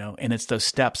 and it's those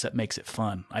steps that makes it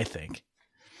fun, I think.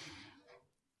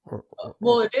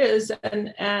 Well, it is.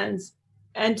 And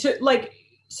to like,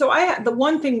 so the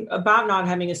one thing about not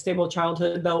having a stable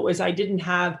childhood though, is I didn't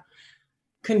have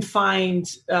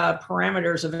confined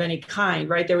parameters of any kind,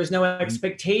 right? There was no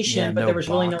expectation, but there was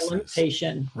really no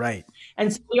limitation. Right.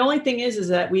 And so the only thing is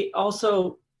that we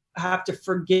also have to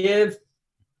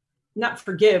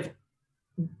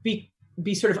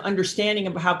be sort of understanding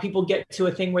of how people get to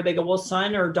a thing where they go, well,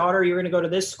 son or daughter, you're going to go to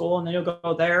this school and then you'll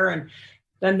go there. And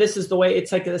then this is the way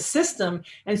it's like the system.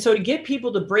 And so to get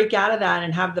people to break out of that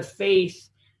and have the faith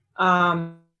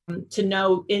to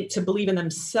know it, to believe in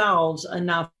themselves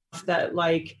enough that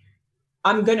like,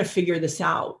 I'm going to figure this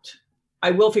out.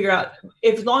 I will figure out,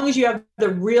 as long as you have the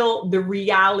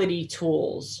reality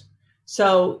tools.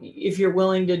 So if you're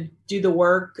willing to do the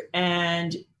work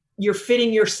and you're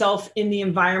fitting yourself in the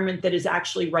environment that is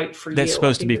actually right for you. That's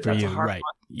supposed to be for you. Right.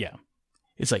 Yeah.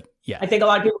 It's like, yeah. I think a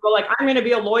lot of people go like, I'm going to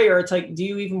be a lawyer. It's like, do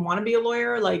you even want to be a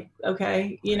lawyer? Like,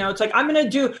 okay. It's like, I'm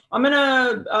going to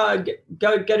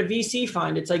go get a VC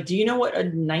fund. It's like, do you know what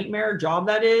a nightmare job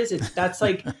that is? That's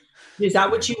like, is that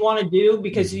what you want to do?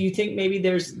 Because you think maybe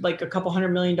there's like a couple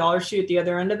 $100 million to you at the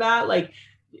other end of that. Like,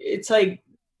 it's like,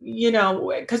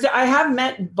 because I have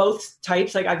met both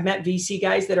types. Like I've met VC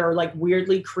guys that are like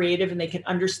weirdly creative and they can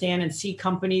understand and see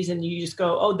companies and you just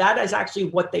go, oh, that is actually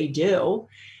what they do.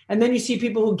 And then you see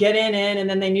people who get in and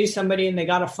then they knew somebody and they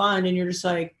got a fund and you're just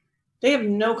like, they have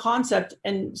no concept.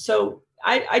 And so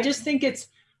I just think it's,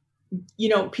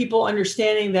 people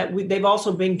understanding that they've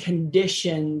also been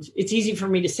conditioned. It's easy for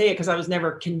me to say it because I was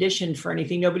never conditioned for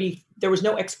anything. There was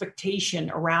no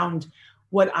expectation around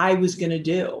what I was going to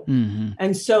do. Mm-hmm.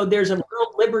 And so there's a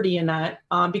real liberty in that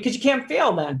because you can't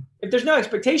fail then. If there's no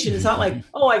expectation, it's not like,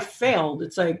 oh, I failed.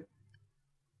 It's like,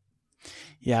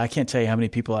 yeah, I can't tell you how many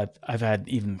people I've had,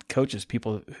 even coaches,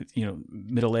 people,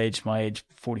 middle age, my age,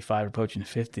 45 approaching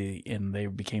 50, and they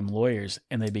became lawyers,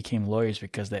 and they became lawyers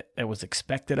because that was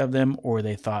expected of them, or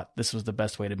they thought this was the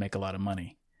best way to make a lot of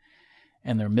money,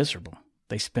 and they're miserable.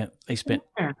 They spent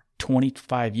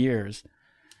 25 years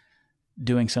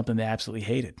doing something they absolutely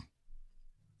hated,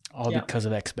 all because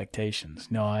of expectations.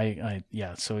 No,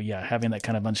 So having that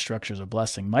kind of unstructure is a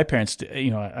blessing. My parents,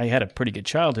 I had a pretty good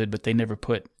childhood, but they never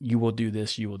put, you will do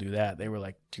this, you will do that. They were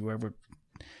like, do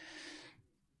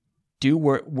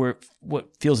what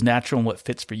feels natural and what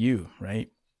fits for you. Right.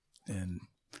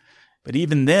 But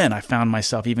even then I found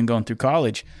myself, even going through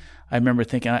college, I remember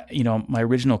thinking, my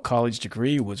original college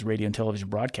degree was radio and television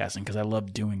broadcasting because I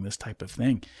loved doing this type of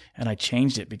thing. And I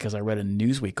changed it because I read a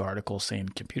Newsweek article saying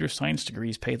computer science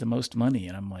degrees pay the most money.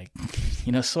 And I'm like,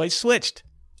 so I switched,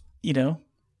 and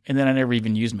then I never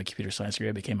even used my computer science degree.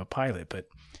 I became a pilot, but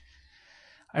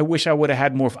I wish I would have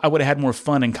had more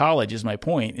fun in college is my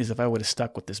point, is if I would have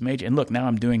stuck with this major. And look, now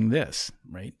I'm doing this,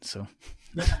 right? So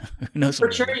who knows? For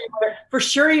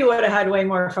sure you would have had way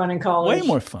more fun in college. Way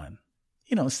more fun.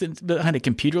 Sitting behind a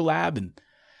computer lab and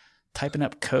typing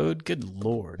up code. Good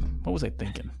Lord. What was I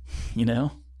thinking?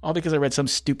 All because I read some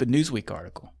stupid Newsweek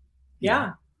article.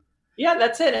 Yeah. Yeah,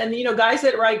 that's it. And, guys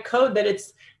that write code that it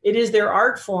is their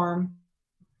art form.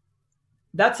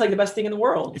 That's like the best thing in the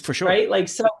world. For sure. Right. Like,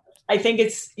 so I think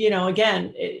it's,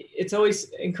 again, it's always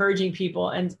encouraging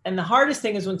people. And the hardest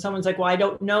thing is when someone's like, well, I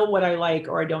don't know what I like,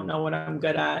 or I don't know what I'm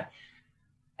good at.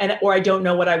 Or I don't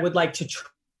know what I would like to try.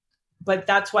 But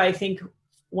that's why I think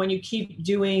when you keep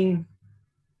doing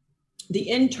the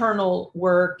internal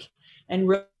work and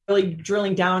really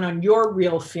drilling down on your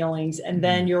real feelings, and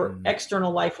then your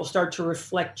external life will start to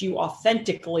reflect you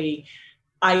authentically.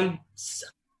 I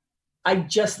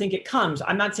just think it comes.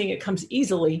 I'm not saying it comes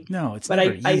easily. No, it's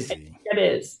never easy. I think it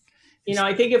is.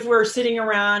 I think if we're sitting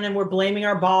around and we're blaming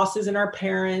our bosses and our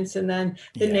parents and then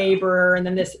the neighbor and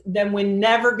then this, then we're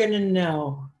never going to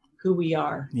know who we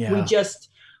are. Yeah.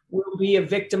 we'll be a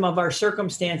victim of our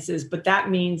circumstances, but that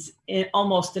means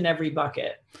almost in every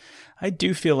bucket. I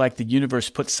do feel like the universe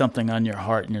puts something on your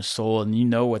heart and your soul, and you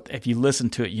know what, if you listen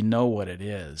to it, you know what it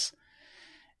is.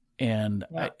 And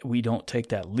we don't take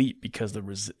that leap because I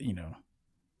don't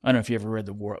know if you ever read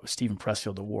Stephen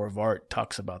Pressfield, The War of Art,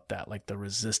 talks about that, like the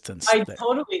resistance. I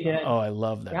totally did. Oh, I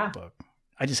love that book.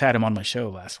 I just had him on my show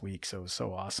last week, so it was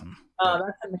so awesome. Oh,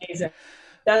 that's amazing.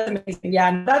 That's amazing.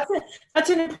 Yeah, that's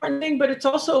an important thing, but it's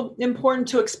also important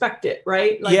to expect it,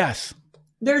 right? Like, yes.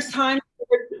 There's times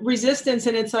resistance,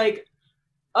 and it's like,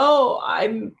 oh,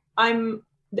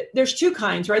 there's two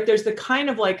kinds, right? There's the kind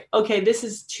of like, okay, this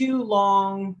is too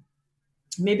long.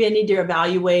 Maybe I need to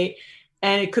evaluate.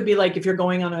 And it could be like, if you're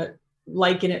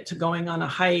liken it to going on a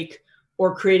hike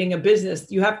or creating a business,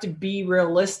 you have to be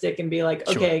realistic and be like,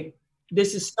 okay,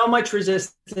 this is so much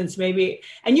resistance, maybe.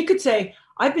 And you could say,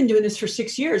 I've been doing this for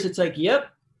 6 years. It's like,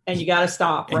 yep. And you got to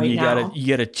stop right now.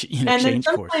 You got to change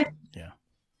course. Yeah.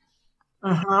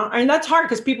 And that's hard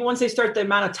because people, once they start the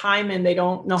amount of time in, they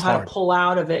don't know how to pull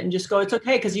out of it and just go, it's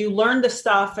okay. Because you learned the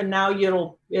stuff and now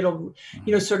it'll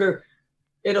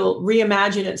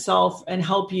reimagine itself and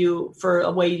help you for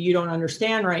a way you don't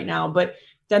understand right now. But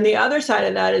then the other side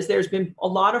of that is there's been a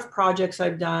lot of projects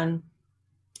I've done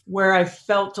where I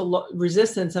felt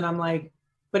resistance, and I'm like,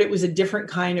 but it was a different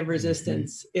kind of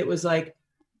resistance. It was like,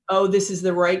 oh, this is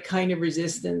the right kind of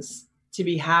resistance to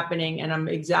be happening, and I'm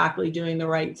exactly doing the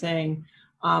right thing.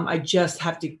 I just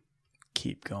have to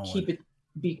keep going,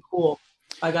 be cool.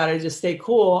 I got to just stay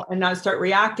cool and not start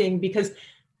reacting, because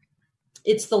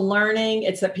it's the learning.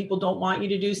 It's that people don't want you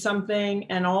to do something.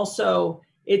 And also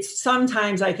it's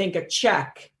sometimes, I think, a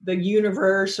check. The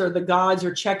universe or the gods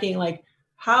are checking, like,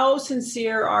 how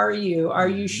sincere are you? Are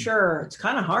you sure? It's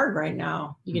kind of hard right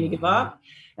now. You going to give up?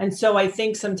 And so I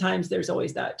think sometimes there's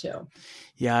always that too.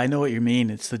 Yeah, I know what you mean.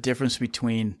 It's the difference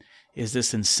between, is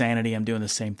this insanity, I'm doing the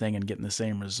same thing and getting the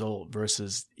same result,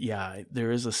 versus,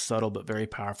 there is a subtle but very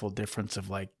powerful difference of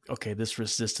like, okay, this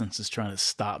resistance is trying to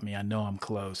stop me. I know I'm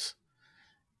close.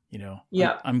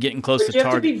 I'm getting close to target. You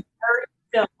have to be very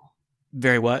still.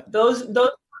 Very what? Those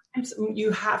times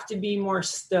you have to be more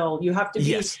still. You have to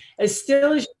be as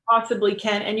still as you possibly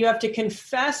can. And you have to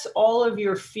confess all of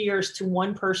your fears to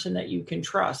one person that you can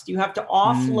trust. You have to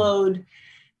offload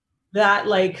that,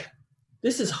 like,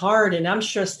 this is hard and I'm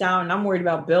stressed out and I'm worried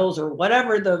about bills or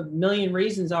whatever the million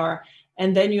reasons are.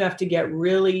 And then you have to get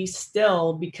really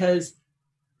still, because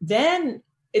then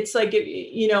it's like,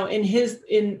 in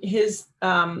his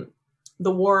The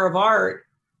War of Art,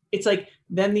 it's like,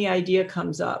 then the idea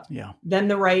comes up. Yeah. Then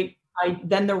the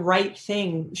right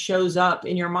thing shows up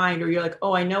in your mind, or you're like,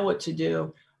 oh, I know what to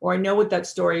do, or I know what that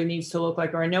story needs to look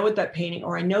like, or I know what that painting,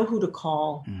 or I know who to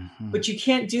call. But you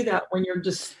can't do that when you're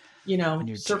just,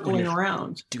 circling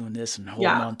around. Doing this and holding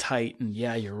on tight. And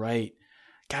you're right.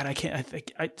 God, I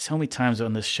think so many times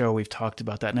on this show we've talked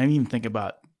about that. And I even think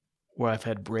about where I've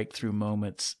had breakthrough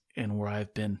moments and where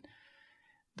I've been,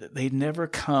 they never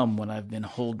come when I've been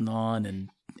holding on and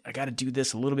I got to do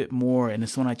this a little bit more. And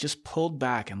it's when I just pulled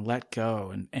back and let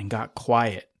go and got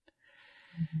quiet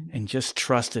and just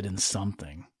trusted in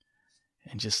something.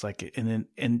 And just like,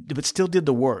 but still did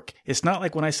the work. It's not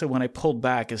like when I pulled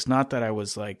back, it's not that I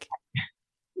was like,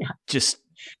 just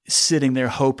sitting there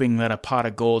hoping that a pot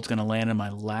of gold is going to land in my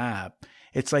lap.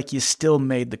 It's like you still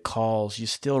made the calls, you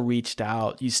still reached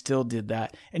out, you still did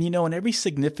that. And and every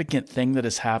significant thing that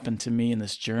has happened to me in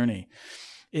this journey,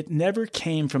 it never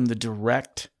came from the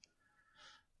direct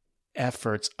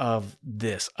efforts of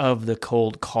the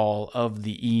cold call, of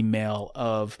the email,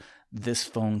 of this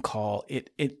phone call.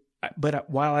 But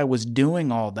while I was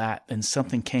doing all that, then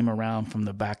something came around from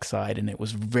the backside, and it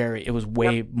was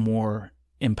way more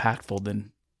impactful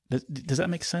than. Does that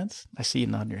make sense? I see you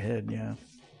nod your head. Yeah.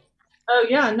 Oh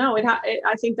yeah, no.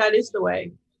 I think that is the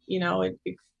way.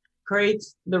 It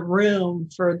creates the room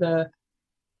for the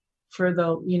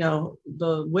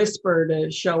the whisper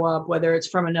to show up, whether it's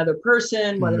from another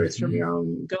person, whether it's from your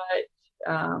own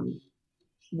gut,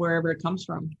 wherever it comes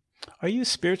from. Are you a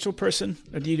spiritual person,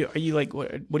 or are you like, what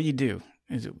do you do?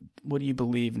 What do you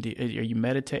believe? Are you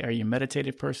a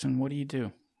meditative person? What do you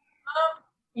do?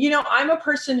 I'm a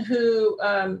person who,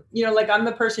 I'm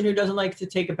the person who doesn't like to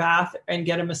take a bath and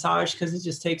get a massage because it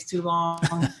just takes too long.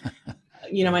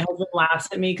 My husband laughs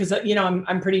at me because,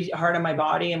 I'm pretty hard on my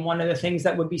body. And one of the things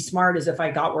that would be smart is if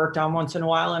I got worked on once in a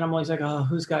while, and I'm always like, oh,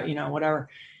 who's got, whatever.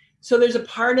 So there's a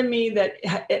part of me that,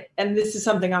 and this is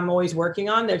something I'm always working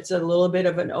on, that's a little bit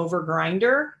of an over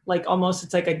grinder, like almost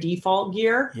it's like a default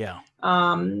gear. Yeah.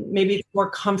 Maybe it's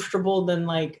more comfortable than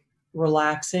like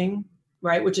relaxing.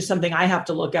 right? Which is something I have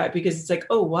to look at, because it's like,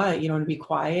 oh, what? You don't want to be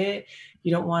quiet.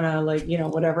 You don't want to, like,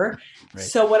 whatever. Right.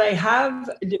 So what I have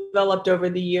developed over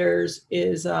the years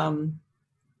is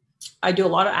I do a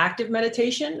lot of active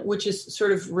meditation, which is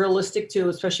sort of realistic too,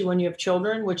 especially when you have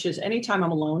children, which is anytime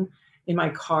I'm alone in my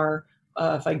car,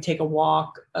 if I take a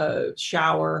walk,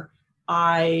 shower,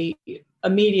 I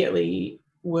immediately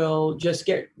will just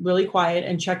get really quiet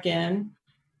and check in.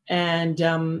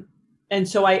 And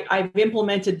so I've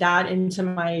implemented that into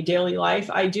my daily life.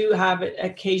 I do have it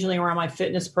occasionally around my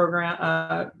fitness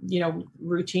program,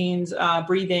 routines,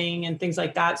 breathing and things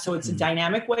like that. So it's a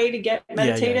dynamic way to get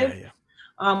meditative,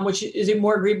 which is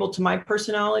more agreeable to my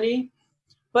personality.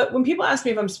 But when people ask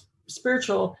me if I'm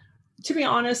spiritual, to be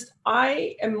honest,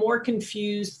 I am more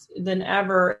confused than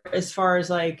ever as far as,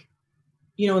 like,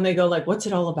 when they go like, what's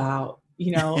it all about?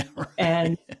 Right.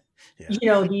 And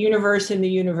the universe and the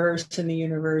universe and the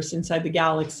universe inside the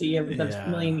galaxy of the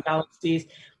million galaxies.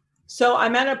 So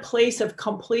I'm at a place of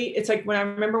complete, it's like when I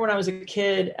remember when I was a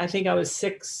kid, I think I was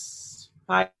 6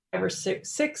 or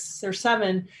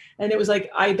 7. And it was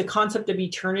like, the concept of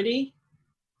eternity.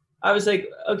 I was like,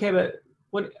 okay, but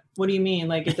what do you mean?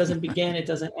 Like, it doesn't begin, it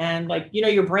doesn't end. Like,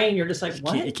 your brain, you're just like,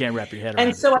 what? You can't wrap your head around it.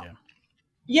 And so,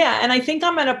 yeah. And I think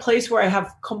I'm at a place where I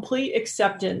have complete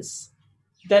acceptance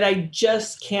that I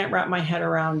just can't wrap my head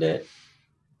around it,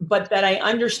 but that I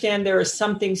understand there is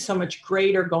something so much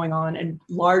greater going on and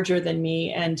larger than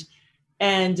me. And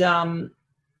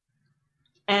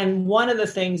one of the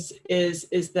things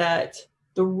is that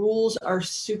the rules are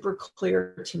super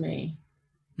clear to me.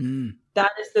 Mm.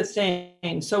 That is the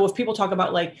thing. So if people talk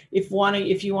about, like, if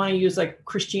you want to use like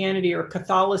Christianity or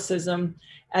Catholicism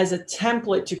as a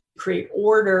template to create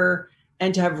order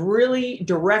and to have really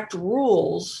direct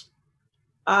rules,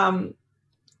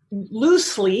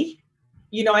 loosely,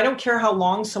 I don't care how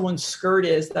long someone's skirt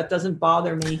is, that doesn't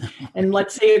bother me. And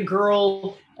let's say a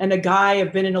girl and a guy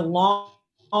have been in a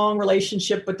long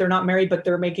relationship, but they're not married, but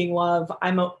they're making love.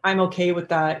 I'm okay with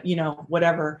that,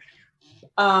 whatever.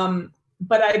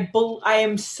 But I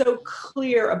am so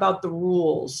clear about the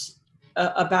rules,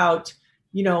 about,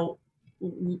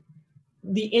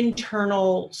 the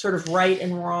internal sort of right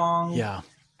and wrong. Yeah.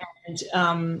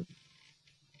 And,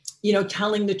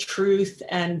 telling the truth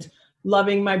and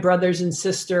loving my brothers and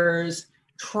sisters,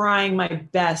 trying my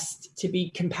best to be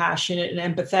compassionate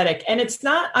and empathetic. And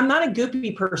I'm not a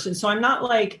goopy person. So I'm not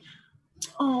like,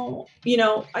 oh,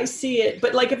 I see it.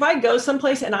 But like, if I go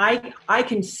someplace and I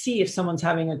can see if someone's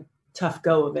having a tough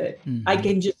go of it, mm-hmm. I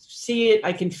can just see it.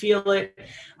 I can feel it.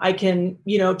 I can,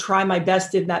 try my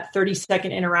best in that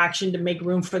 30-second interaction to make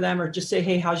room for them, or just say,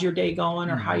 hey, how's your day going?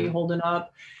 Or how are you holding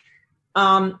up?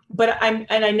 But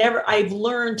I've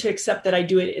learned to accept that I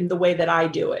do it in the way that I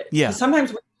do it. Yeah.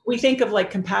 Sometimes we think of like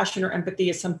compassion or empathy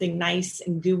as something nice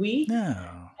and gooey. No.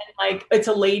 And like, it's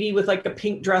a lady with like a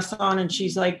pink dress on and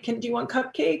she's like, do you want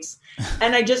cupcakes?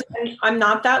 And I'm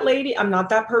not that lady. I'm not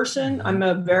that person.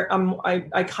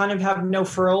 I kind of have no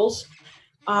frills.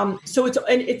 So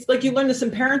it's like, you learn this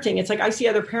in parenting. It's like, I see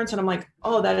other parents and I'm like,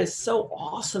 oh, that is so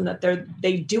awesome that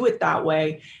they do it that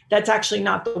way. That's actually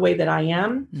not the way that I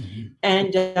am. Mm-hmm.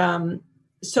 And,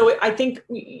 so I think,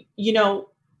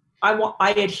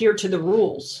 I adhere to the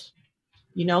rules,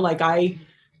 like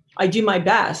I do my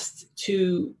best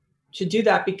to do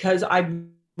that, because I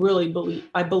really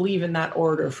believe in that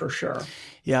order for sure.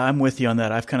 Yeah, I'm with you on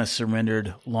that. I've kind of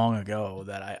surrendered long ago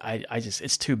that I just,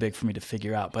 it's too big for me to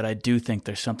figure out, but I do think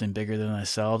there's something bigger than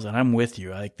ourselves. And I'm with you.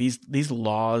 Like these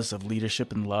laws of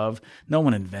leadership and love, no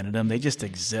one invented them. They just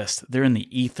exist. They're in the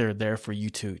ether there for you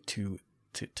to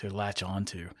latch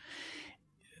onto.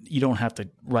 You don't have to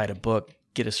write a book,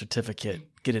 get a certificate,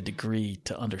 get a degree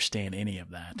to understand any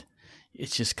of that.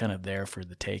 It's just kind of there for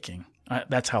the taking.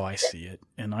 That's how I see it.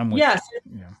 And I'm with yes.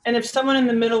 you. And if someone in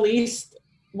the Middle East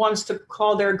wants to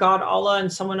call their God Allah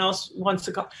and someone else wants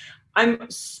to call, I'm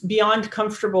beyond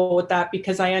comfortable with that,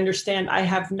 because I understand. I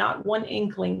have not one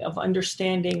inkling of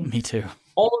understanding. Me too.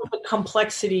 All of the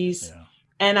complexities. Yeah.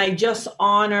 And I just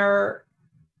honor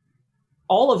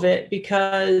all of it,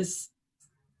 because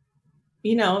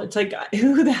it's like,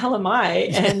 who the hell am I?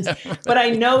 And, right. But I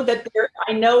know that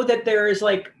there is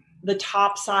like the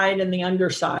top side and the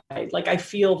underside. Like, I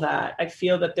feel that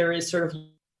there is sort of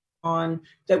on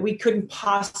that we couldn't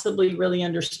possibly really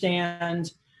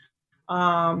understand.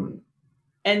 And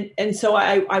so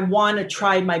I want to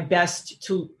try my best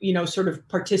to, sort of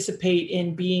participate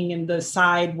in being in the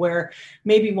side where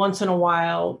maybe once in a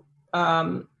while,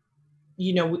 I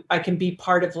can be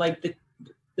part of like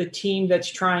the team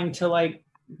that's trying to like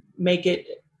make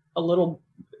it a little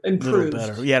improve.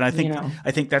 Better. Yeah. And I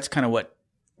think that's kind of what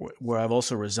where I've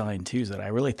also resigned too is that I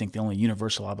really think the only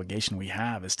universal obligation we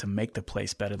have is to make the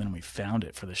place better than we found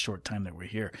it for the short time that we're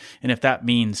here. And if that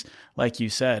means, like you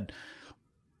said,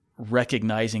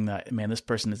 recognizing that, man, this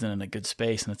person isn't in a good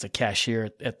space and it's a cashier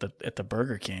at the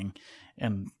Burger King,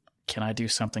 and can I do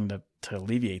something to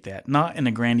alleviate that? Not in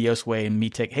a grandiose way and me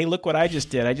take, hey, look what I just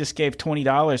did. I just gave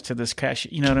 $20 to this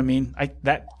cashier. You know what I mean?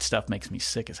 That stuff makes me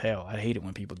sick as hell. I hate it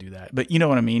when people do that. But you know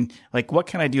what I mean? Like, what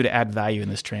can I do to add value in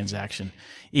this transaction?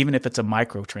 Even if it's a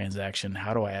micro transaction,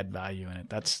 how do I add value in it?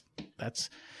 That's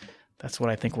what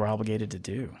I think we're obligated to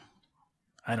do.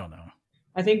 I don't know.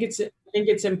 I think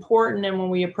it's important, and when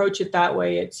we approach it that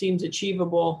way, it seems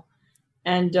achievable.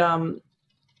 And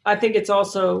I think it's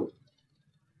also,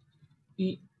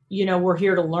 we're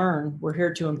here to learn, we're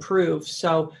here to improve.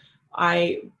 So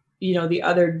the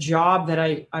other job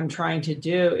that I'm trying to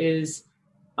do is,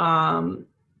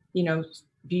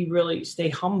 stay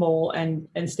humble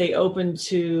and stay open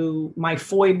to my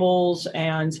foibles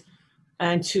and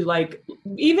to, like,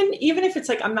 even if it's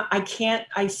like, I'm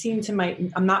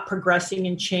not progressing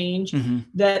in change, mm-hmm.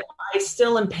 that I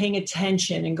still am paying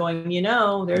attention and going,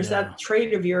 there's that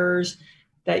trait of yours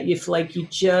that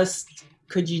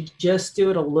could you just do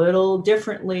it a little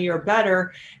differently or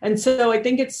better? And so I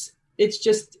think it's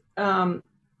just, I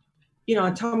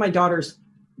tell my daughters,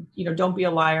 don't be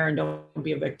a liar and don't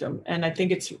be a victim. And I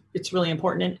think it's really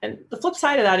important. And the flip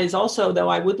side of that is also, though,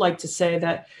 I would like to say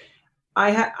that I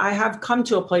have come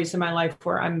to a place in my life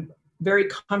where I'm very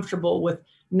comfortable with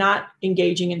not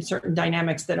engaging in certain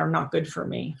dynamics that are not good for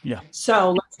me. Yeah.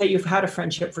 So let's say you've had a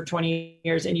friendship for 20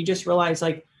 years and you just realize,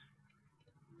 like,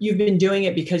 you've been doing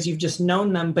it because you've just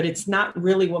known them, but it's not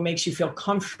really what makes you feel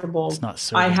comfortable. It's not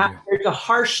so. There's a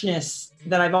harshness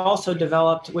that I've also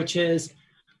developed, which is,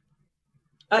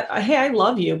 hey, I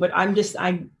love you, but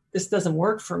this doesn't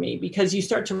work for me, because you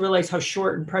start to realize how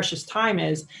short and precious time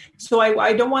is. So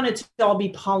I don't want it to all be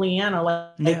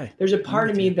Pollyanna. There's a part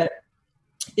of me that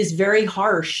is very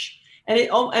harsh,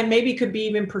 and maybe could be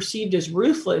even perceived as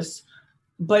ruthless,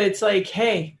 but it's like,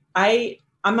 hey,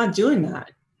 I'm not doing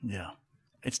that. Yeah.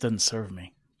 It doesn't serve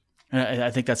me. And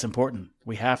I think that's important.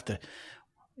 We have to,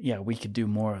 we could do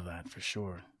more of that for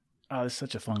sure. Oh, it's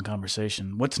such a fun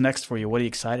conversation. What's next for you? What are you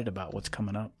excited about? What's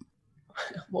coming up?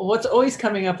 Well, what's always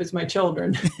coming up is my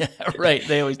children. Yeah, right.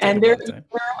 They always take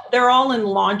they're all in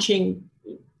launching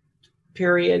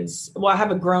periods. Well, I have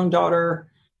a grown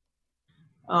daughter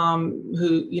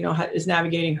who, is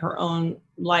navigating her own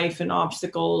life and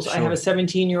obstacles. Sure. I have a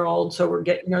 17-year-old. So we're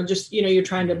getting, you're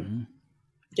trying to mm-hmm.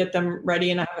 get them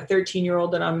ready. And I have a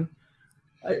 13-year-old that I'm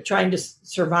trying to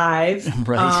survive.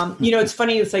 Right. It's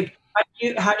funny. It's like,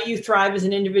 how do you thrive as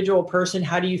an individual person?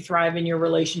 How do you thrive in your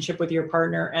relationship with your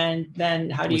partner? And then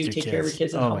how do you take care of your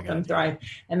kids and help them thrive?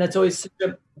 And that's always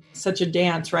such a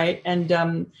dance, right?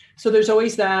 And so there's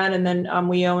always that. And then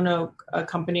we own a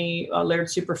company, Laird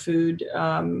Superfood,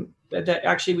 that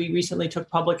actually we recently took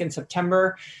public in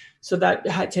September. So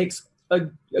that takes a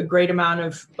great amount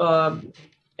of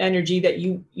energy that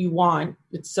you want.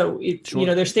 Sure.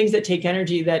 There's things that take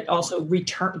energy that also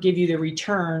give you the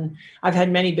return. I've had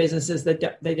many businesses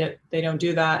that they don't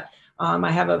do that.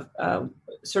 I have a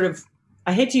sort of,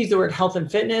 I hate to use the word health and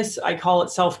fitness. I call it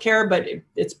self-care, but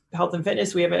it's health and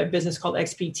fitness. We have a business called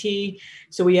XPT.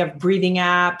 So we have breathing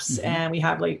apps, mm-hmm. and we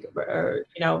have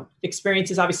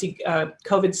experiences. Obviously,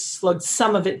 COVID slowed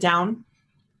some of it down.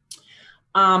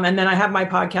 And then I have my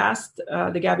podcast,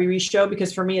 The Gabby Reese Show,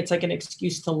 because for me, it's like an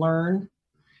excuse to learn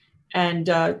and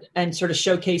sort of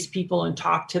showcase people and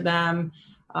talk to them.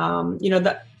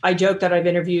 I joke that I've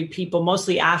interviewed people,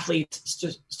 mostly athletes,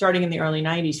 starting in the early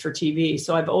 90s for TV.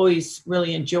 So I've always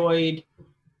really enjoyed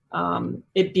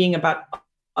it being about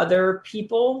other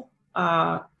people.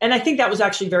 And I think that was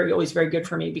actually always very good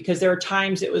for me, because there were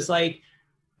times it was like,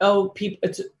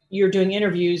 you're doing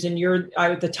interviews and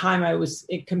at the time I was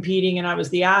competing and I was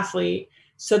the athlete.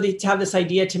 So to have this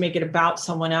idea to make it about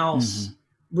someone else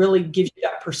mm-hmm. really gives you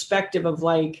that perspective of,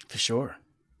 like, for sure.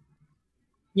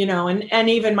 And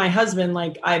even my husband,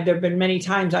 there've been many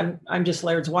times I'm just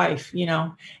Laird's wife,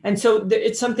 and so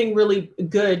it's something really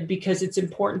good, because it's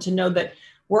important to know that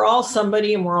we're all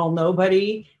somebody and we're all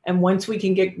nobody. And once we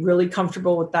can get really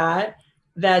comfortable with that,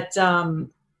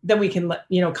 then we can,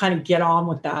 kind of get on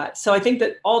with that. So I think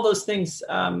that all those things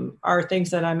are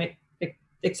things that I'm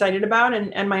excited about,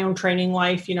 and my own training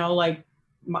life,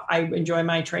 I enjoy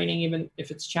my training, even if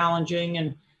it's challenging,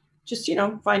 and just,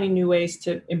 finding new ways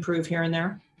to improve here and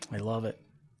there. I love it.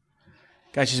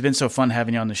 Gosh, it's been so fun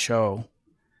having you on the show.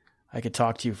 I could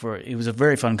talk to you it was a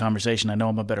very fun conversation. I know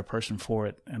I'm a better person for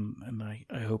it, and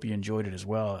I hope you enjoyed it as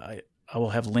well. I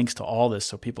will have links to all this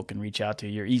so people can reach out to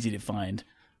you. You're easy to find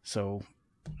So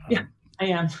yeah, I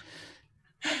am.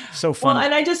 So fun. Well,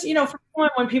 and I just, for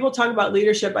when people talk about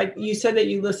leadership, you said that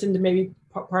you listened to maybe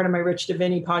part of my Rich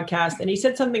DeVinny podcast, and he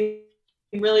said something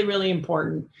really, really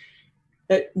important.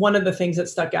 That one of the things that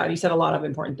stuck out, he said a lot of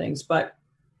important things, but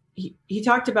he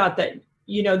talked about that,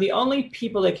 the only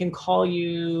people that can call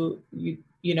you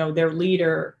their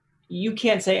leader, you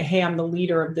can't say, hey, I'm the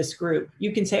leader of this group.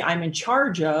 You can say, I'm in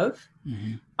charge of,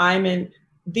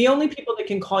 the only people that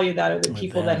can call you that are the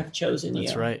people that have chosen you.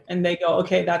 That's right. And they go,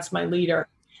 okay, that's my leader.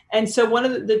 And so one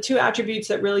of the two attributes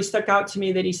that really stuck out to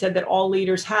me that he said that all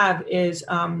leaders have is,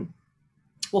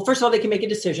 well, first of all, they can make a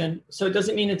decision. So it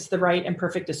doesn't mean it's the right and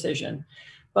perfect decision.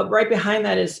 But right behind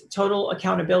that is total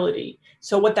accountability.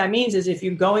 So what that means is if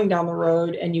you're going down the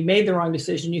road and you made the wrong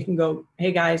decision, you can go,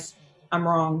 hey, guys, I'm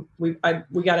wrong. We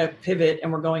got to pivot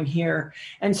and we're going here.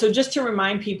 And so just to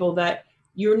remind people that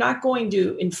you're not going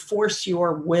to enforce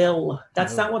your will.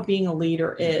 That's not what being a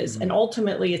leader is. And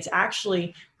ultimately, it's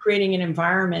actually creating an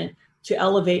environment to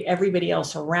elevate everybody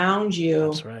else around you.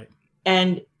 That's right.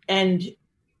 And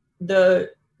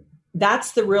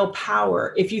that's the real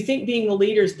power. If you think being a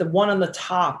leader is the one on the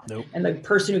top and the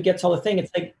person who gets all the thing,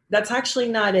 it's like, that's actually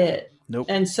not it. Nope.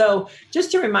 And so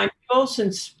just to remind people,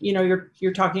 since,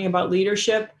 you're talking about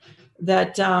leadership,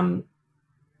 that,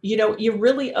 you're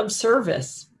really of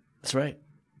service. That's right.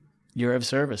 You're of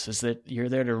service. Is that you're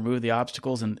there to remove the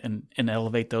obstacles and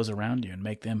elevate those around you and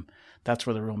make them, that's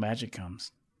where the real magic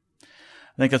comes. I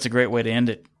think that's a great way to end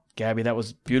it. Gabby, that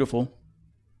was beautiful.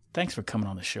 Thanks for coming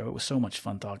on the show. It was so much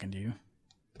fun talking to you.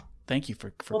 Thank you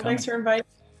for coming. Thanks for inviting.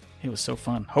 It was so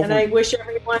fun. And I wish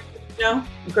everyone,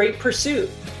 great pursuit.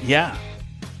 Yeah.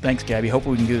 Thanks, Gabby.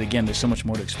 Hopefully we can do it again. There's so much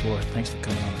more to explore. Thanks for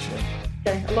coming on the show.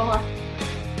 Okay. Aloha.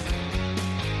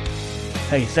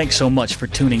 Hey, thanks so much for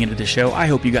tuning into the show. I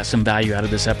hope you got some value out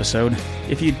of this episode.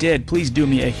 If you did, please do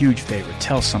me a huge favor.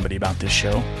 Tell somebody about this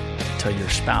show. Tell your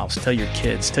spouse, tell your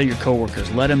kids, tell your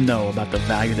coworkers. Let them know about the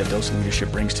value that Dose of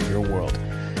Leadership brings to your world.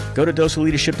 Go to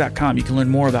doseofleadership.com. You can learn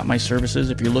more about my services.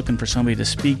 If you're looking for somebody to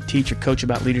speak, teach, or coach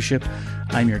about leadership,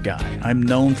 I'm your guy. I'm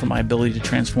known for my ability to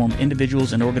transform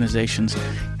individuals and organizations,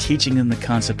 teaching them the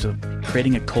concept of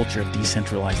creating a culture of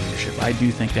decentralized leadership. I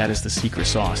do think that is the secret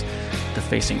sauce to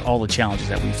facing all the challenges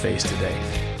that we face today.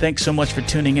 Thanks so much for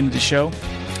tuning into the show.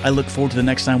 I look forward to the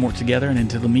next time we're together, and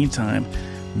until the meantime,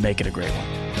 make it a great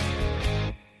one.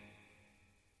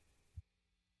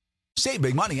 Save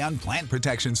big money on plant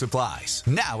protection supplies,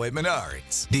 now at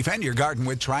Menards. Defend your garden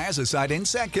with Triazicide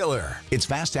Insect Killer. Its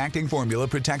fast-acting formula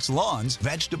protects lawns,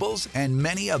 vegetables, and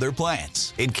many other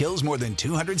plants. It kills more than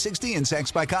 260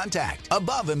 insects by contact,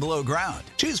 above and below ground.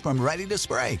 Choose from ready to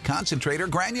spray, concentrate, or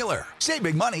granular. Save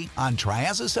big money on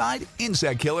Triazicide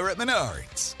Insect Killer at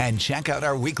Menards. And check out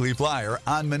our weekly flyer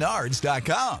on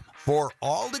Menards.com for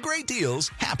all the great deals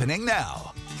happening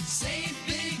now. Save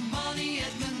big.